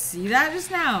 did you guys see that just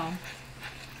now?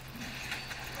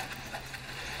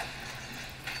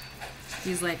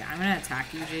 He's like, I'm gonna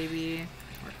attack you, JB.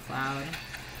 Or Cloud.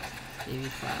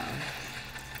 JB Cloud.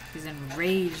 He's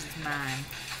enraged, man.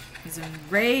 He's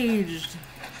enraged.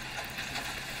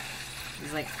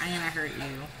 He's like, I'm gonna hurt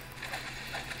you.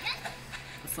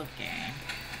 It's okay.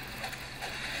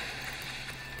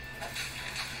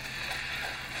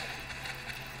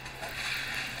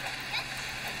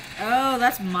 Oh,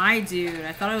 that's my dude.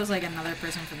 I thought it was like another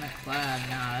person from the club.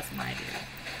 No, that's my dude.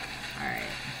 Alright.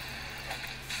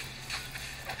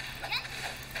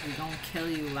 We gonna kill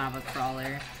you, lava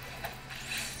crawler.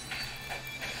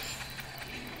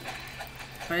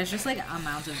 But it's just like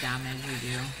amount of damage you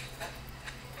do.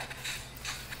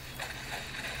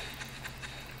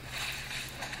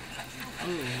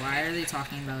 Ooh, why are they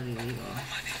talking about illegal?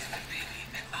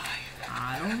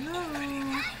 I don't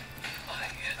know.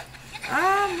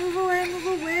 Ah, move away,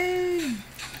 move away!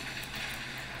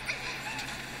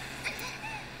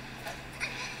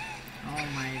 Oh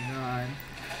my god.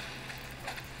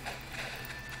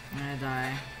 I'm gonna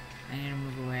die. I need to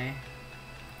move away.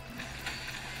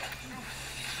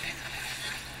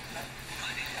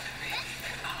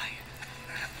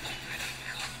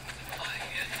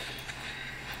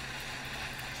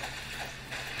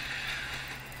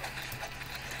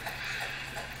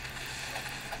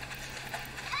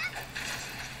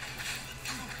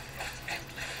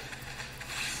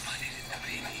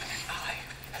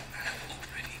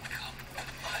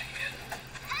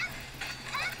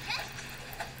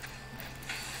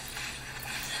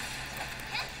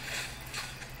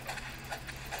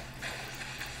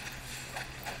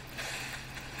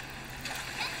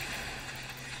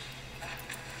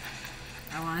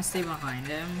 I want to stay behind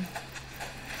him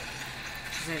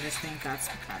because I just think that's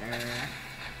better.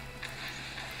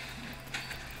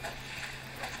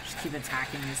 keep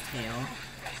attacking his tail.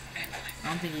 I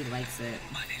don't think he likes it.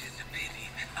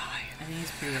 I think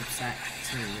he's pretty upset,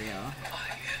 to be real.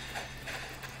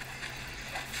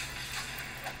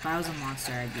 If I was a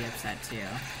monster, I'd be upset too.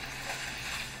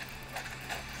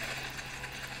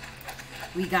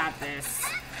 We got this.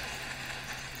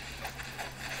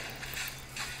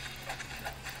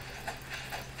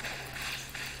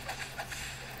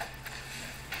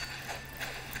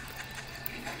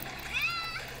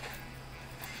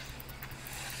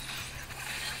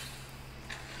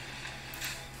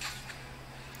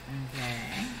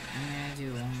 Okay, I'm gonna do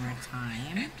it one more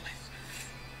time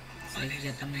so I can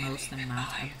get the most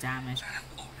amount of damage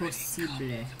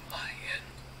possible.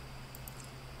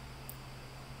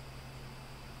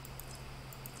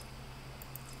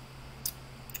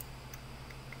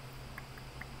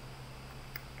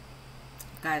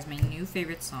 Guys, my new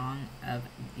favorite song of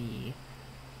the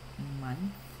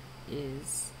month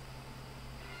is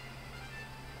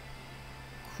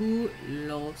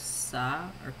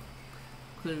Kulosa or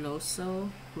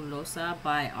Kulosa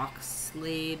by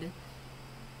Oxlade.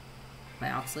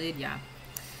 Yeah.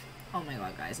 Oh my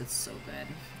god, guys, it's so good.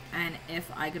 And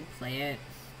if I could play it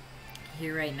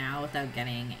here right now without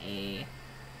getting a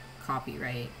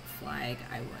copyright flag,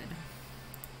 I would.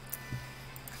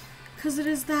 Because it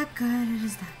is that good. It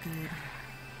is that good.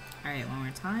 Alright, one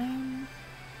more time.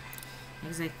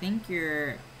 Because I think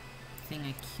your thing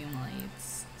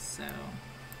accumulates, so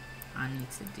I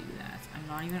need to do that. I'm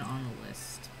not even on the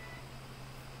list.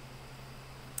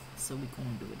 So we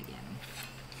gonna do it again.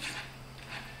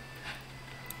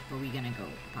 But we gonna go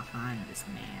behind this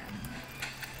man.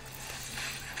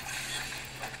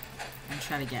 And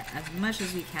try to get as much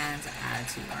as we can to add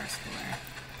to our score.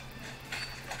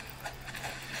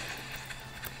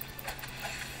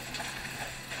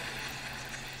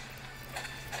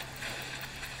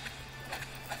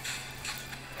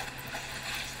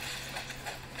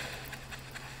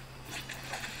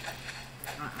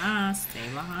 Stay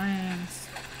behind.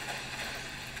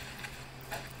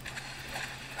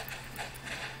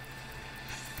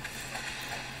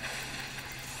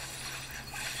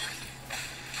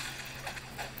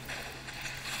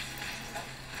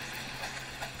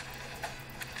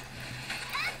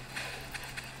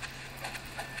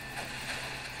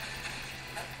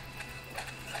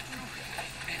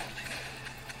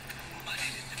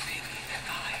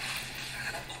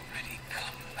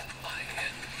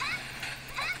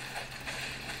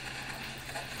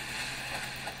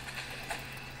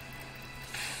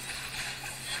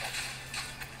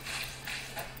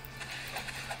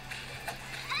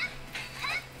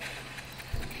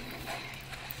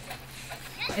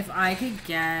 If I could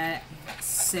get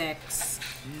 6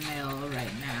 mil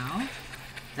right now,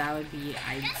 that would be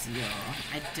ideal.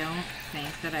 I don't think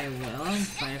that I will,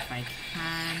 but if I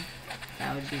can,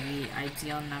 that would be the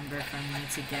ideal number for me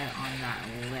to get on that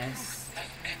list,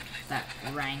 that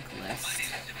rank list.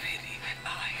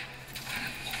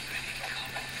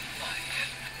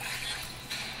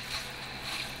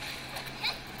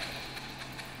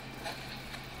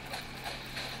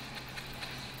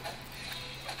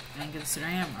 And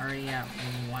considering I'm already at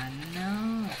 1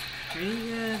 now, it's pretty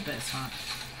good, but it's not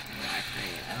that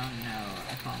great. I don't know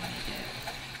if I'll make it.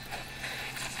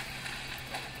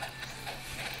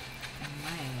 I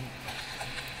might.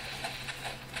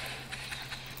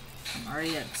 I'm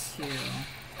already at 2.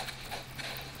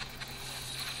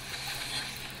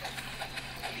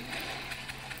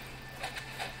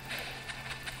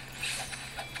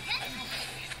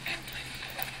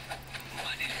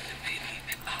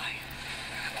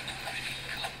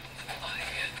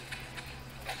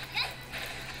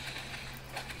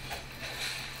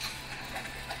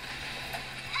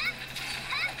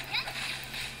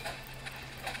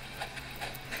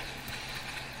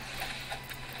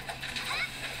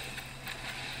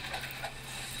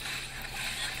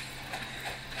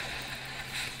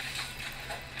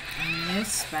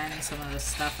 Spend some of the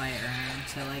stuff I earn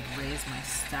to like raise my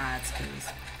stats,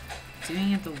 because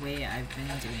doing it the way I've been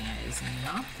doing it is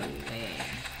not the way.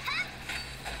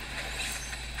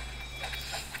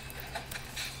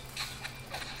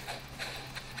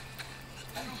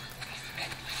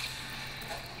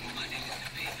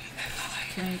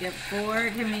 Can we get 4?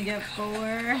 Can we get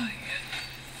 4?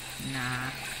 Nah.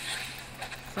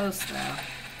 Close though.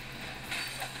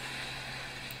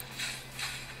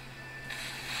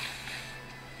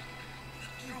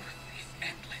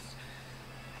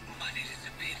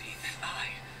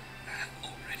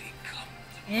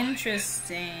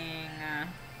 Interesting.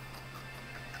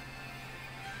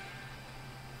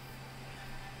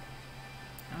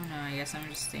 Oh no, I guess I'm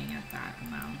just staying at that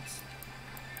amount.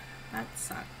 That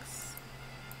sucks.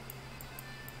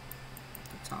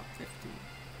 top 50.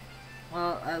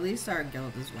 Well, at least our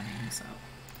guild is winning, so.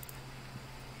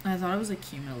 I thought it was a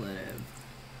cumulative.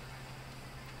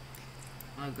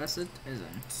 I guess it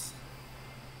isn't.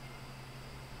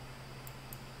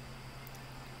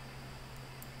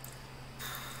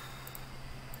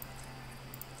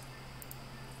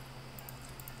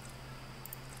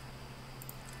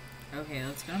 Okay,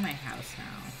 let's go to my house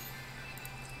now.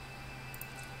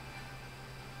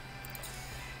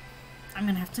 I'm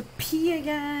gonna have to pee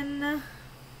again.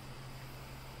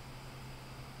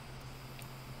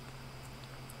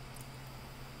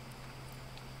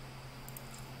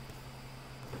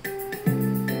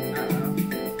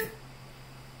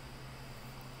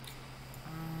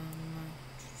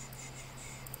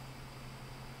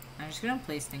 I'm just gonna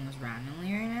place things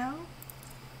randomly right now,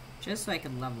 just so I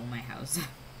can level my house.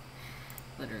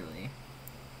 Literally.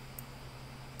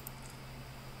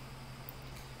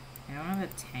 I don't have a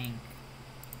tank.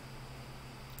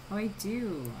 Oh, I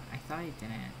do. I thought I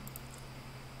didn't.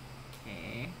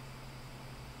 Okay.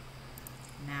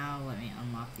 Now let me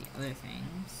unlock the other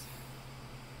things.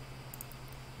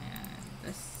 And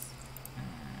this.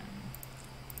 And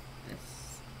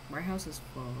this. Warehouse is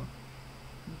full.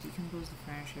 Decompose the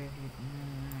furniture if you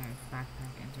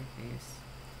backpack interface.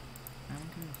 I'm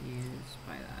confused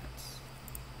by that.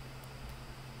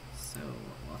 So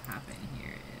what will happen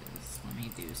here is, let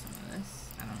me do some of this.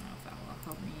 I don't know if that will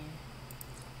help me.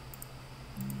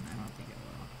 I don't think it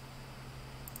will.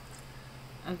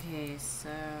 Okay, so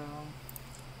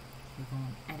we're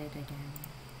going to edit again.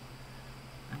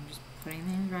 I'm just putting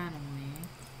things randomly.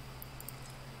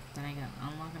 Then I can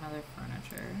unlock another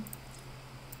furniture.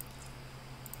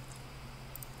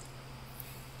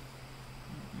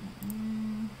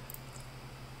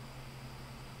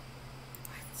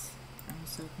 What? I'm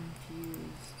so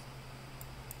confused.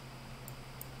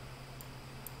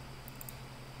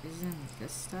 Isn't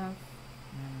this stuff?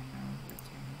 No.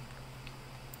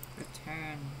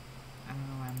 Return. I don't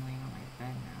know why I'm laying on my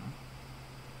bed now.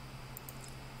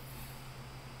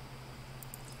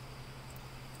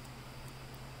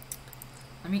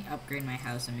 Let me upgrade my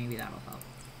house and maybe that'll help.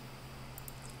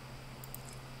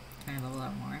 Can I level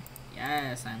up more?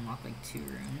 Yes, I unlocked like 2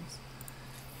 rooms.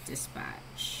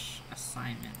 Dispatch.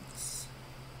 Assignments.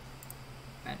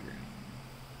 Bedroom.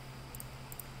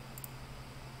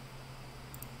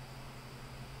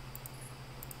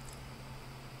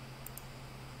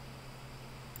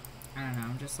 I don't know,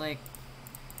 I'm just like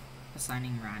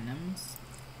assigning randoms.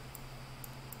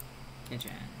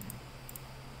 Kitchen.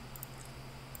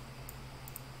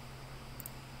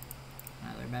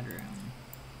 Another bedroom.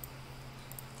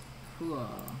 Cool.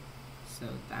 So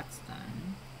that's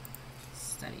done.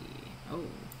 Study. Oh.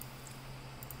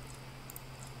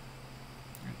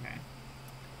 Okay.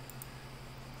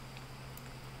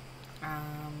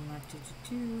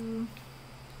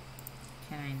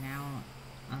 Can I now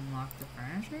unlock the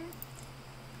furniture?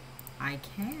 I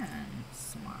can.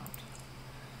 Smart.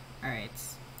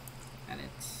 Alright.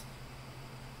 Edit.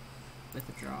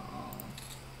 Withdraw all.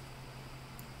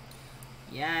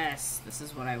 Yes! This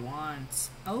is what I want.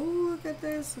 Oh, look at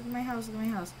this. Look at my house. Look at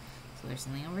my house. So there's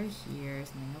something over here,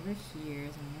 something over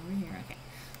here, something over here. Okay.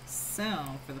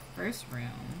 So, for the first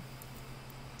room.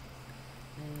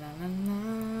 La la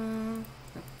la.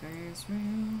 The first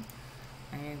room.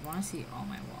 I want to see all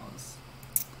my walls.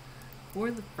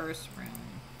 For the first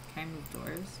room. Can I move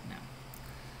doors? No.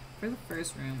 For the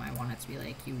first room, I want it to be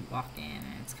like you walk in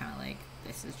and it's kind of like,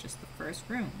 this is just the first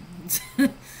room.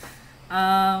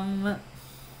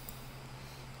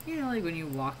 You know, like when you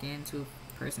walk into a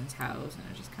person's house and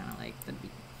it's just kind of like the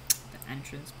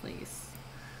entrance place.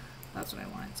 That's what I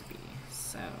want it to be.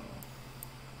 So,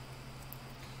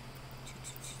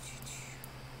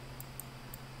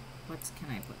 what can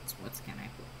I put? What can I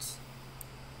put?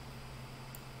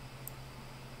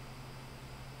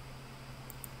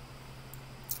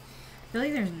 I feel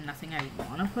like there's nothing I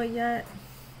want to put yet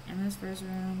in this first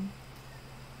room.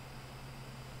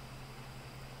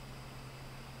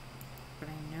 But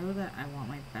I know that I want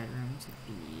my bedroom to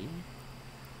be...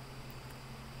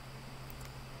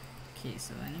 Okay,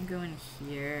 so then you go in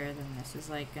here, then this is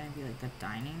like gonna be like the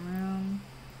dining room,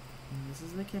 and this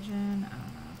is the kitchen. I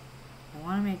don't know. I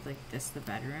want to make like this the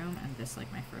bedroom and this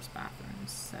like my first bathroom,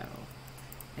 so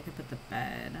I could put the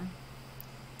bed,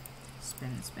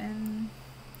 spin,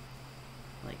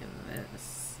 like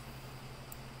this.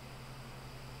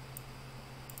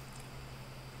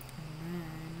 And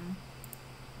then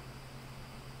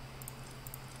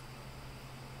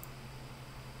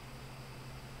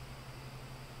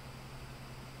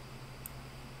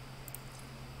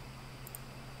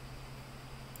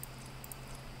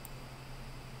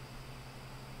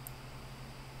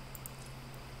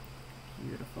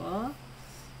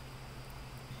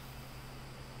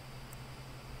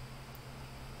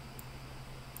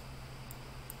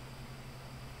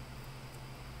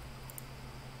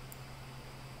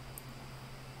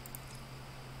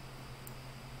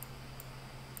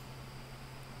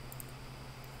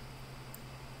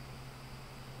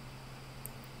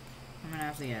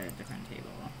have to get a different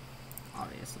table,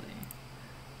 obviously.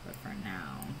 But for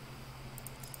now,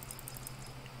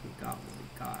 we got what we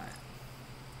got.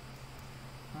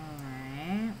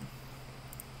 Alright.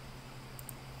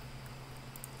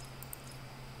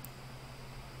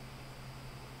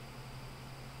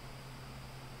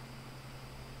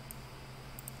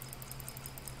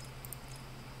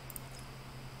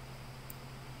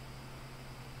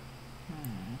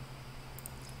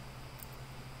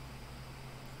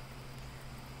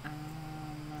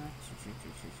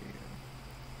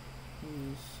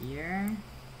 Here.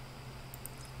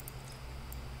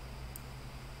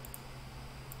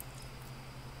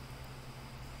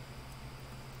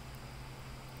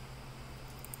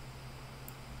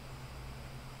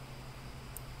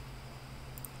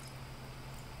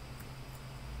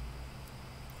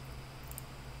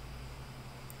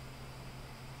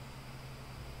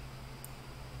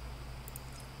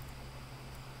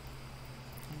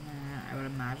 And then I would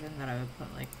imagine that I would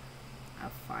put like a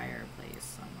fireplace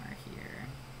somewhere here.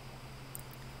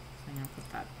 So I'm gonna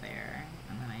put that there,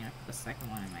 and then I'm gonna put the second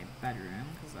one in my bedroom,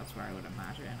 because that's where I would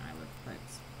imagine I would put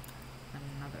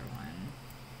another one.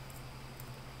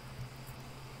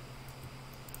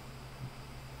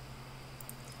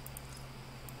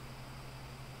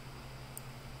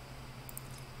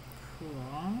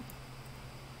 Cool.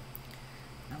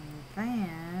 And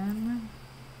then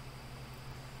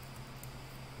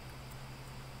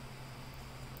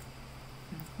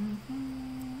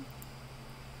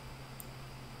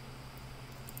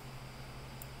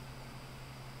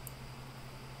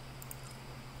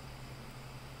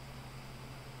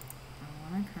I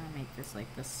want to kind of make this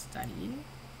like the study.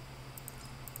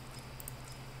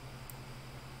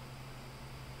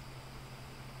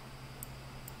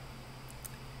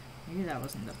 Maybe that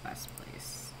wasn't the best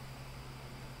place.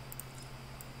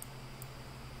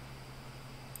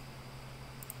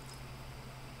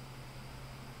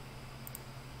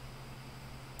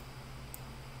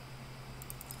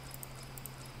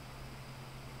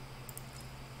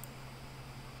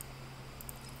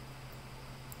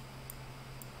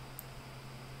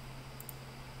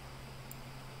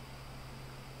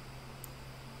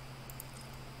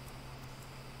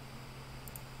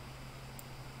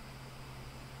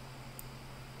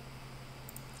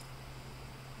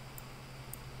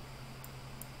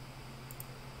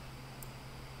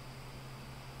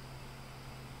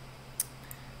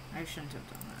 I shouldn't have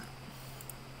done that.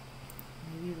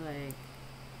 Maybe like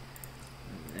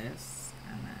this,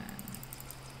 and then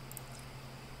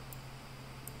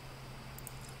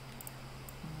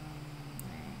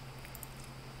like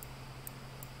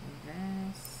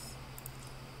this,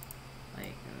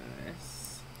 like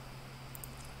this.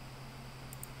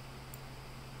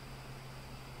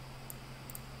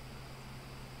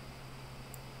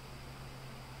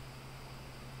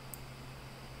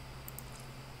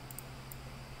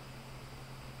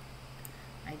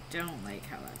 I don't like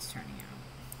how that's turning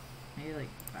out. Maybe like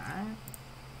that?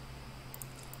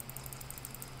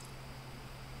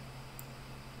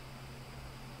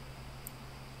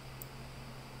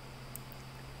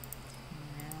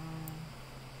 No.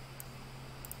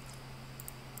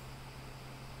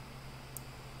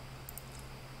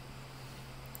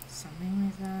 Something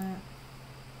like that.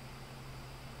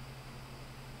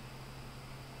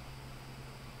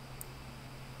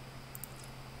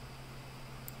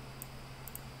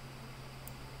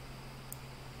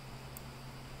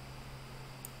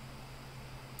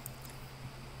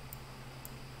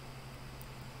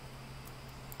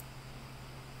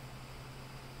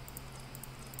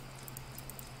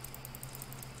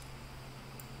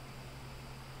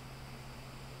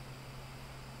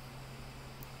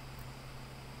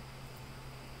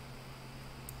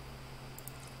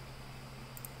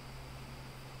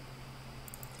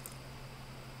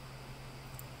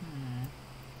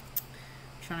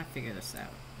 Trying to figure this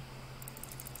out.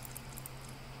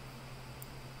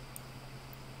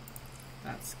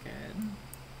 That's good.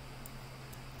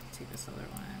 Take this other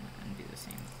one and do the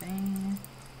same thing.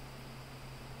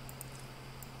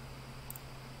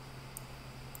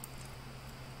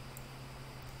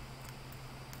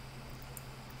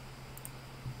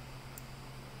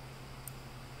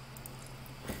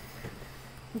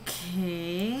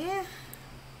 Okay.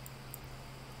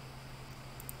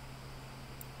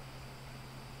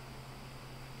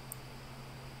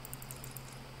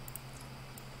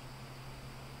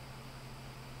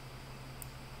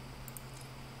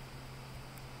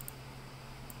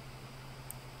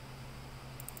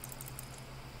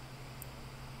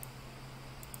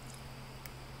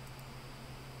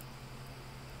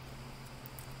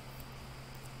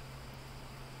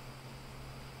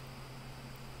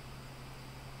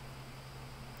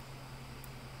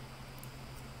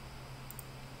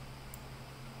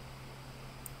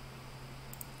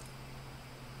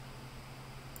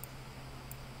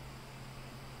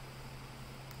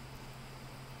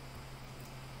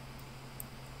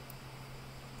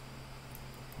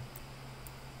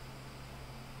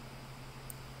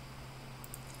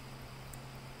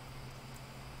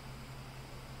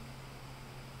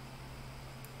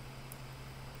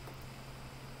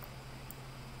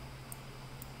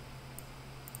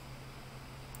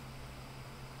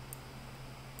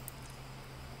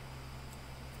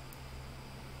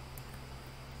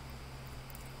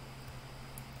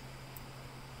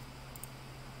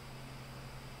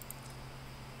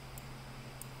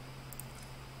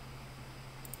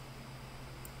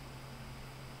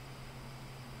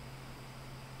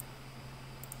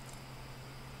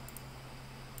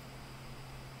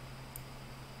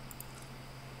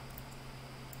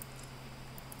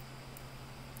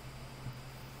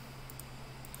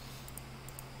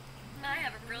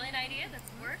 brilliant idea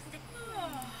that's worth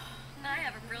I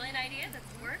have a brilliant idea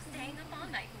that's worth staying up all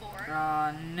night for.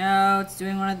 Oh no, it's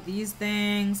doing one of these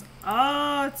things.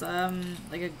 Oh, it's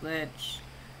like a glitch.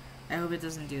 I hope it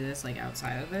doesn't do this like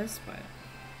outside of this, but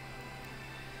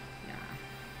yeah.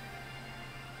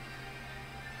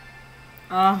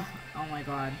 Oh my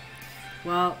god.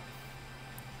 Well,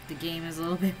 the game is a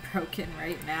little bit broken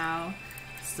right now.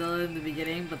 Still in the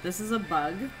beginning, but this is a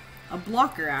bug. A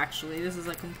blocker, actually. This is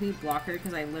a complete blocker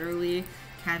because I literally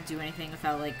can't do anything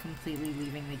without like completely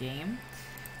leaving the game,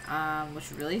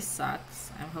 which really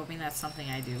sucks. I'm hoping that something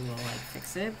I do will like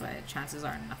fix it, but chances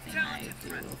are nothing I do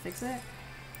will fix it.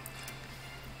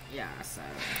 Yeah, so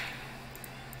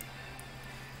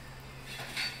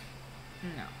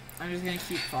no, I'm just gonna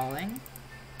keep falling.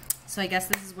 So I guess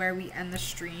this is where we end the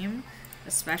stream,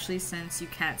 especially since you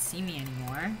can't see me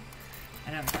anymore.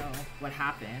 I don't know what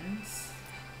happens.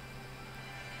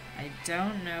 I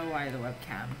don't know why the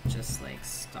webcam just like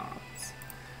stopped.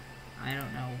 I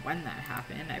don't know when that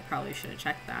happened. I probably should have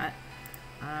checked that.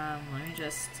 Let me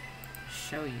just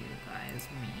show you guys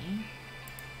me.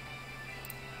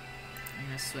 I'm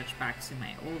gonna switch back to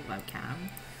my old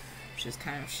webcam, which is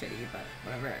kind of shitty, but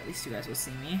whatever, at least you guys will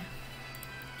see me.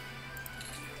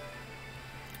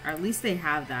 Or at least they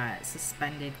have that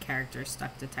suspended character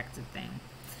stuck detected thing.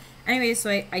 Anyway, so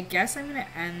I guess I'm gonna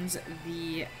end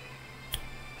the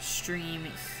stream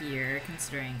here,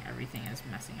 considering everything is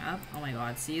messing up. Oh my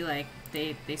god, see, like,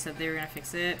 they said they were gonna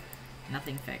fix it,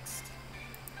 nothing fixed.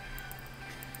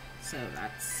 So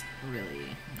that's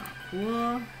really not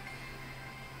cool.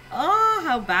 Oh,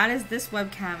 how bad is this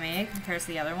webcam, eh, compared to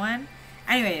the other one?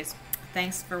 Anyways,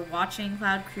 thanks for watching,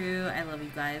 Cloud Crew. I love you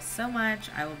guys so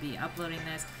much. I will be uploading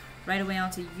this right away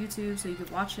onto YouTube so you could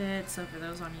watch it. So for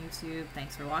those on YouTube,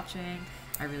 thanks for watching.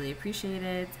 I really appreciate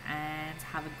it, and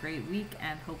have a great week,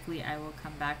 and hopefully I will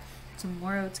come back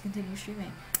tomorrow to continue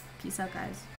streaming. Peace out,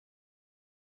 guys.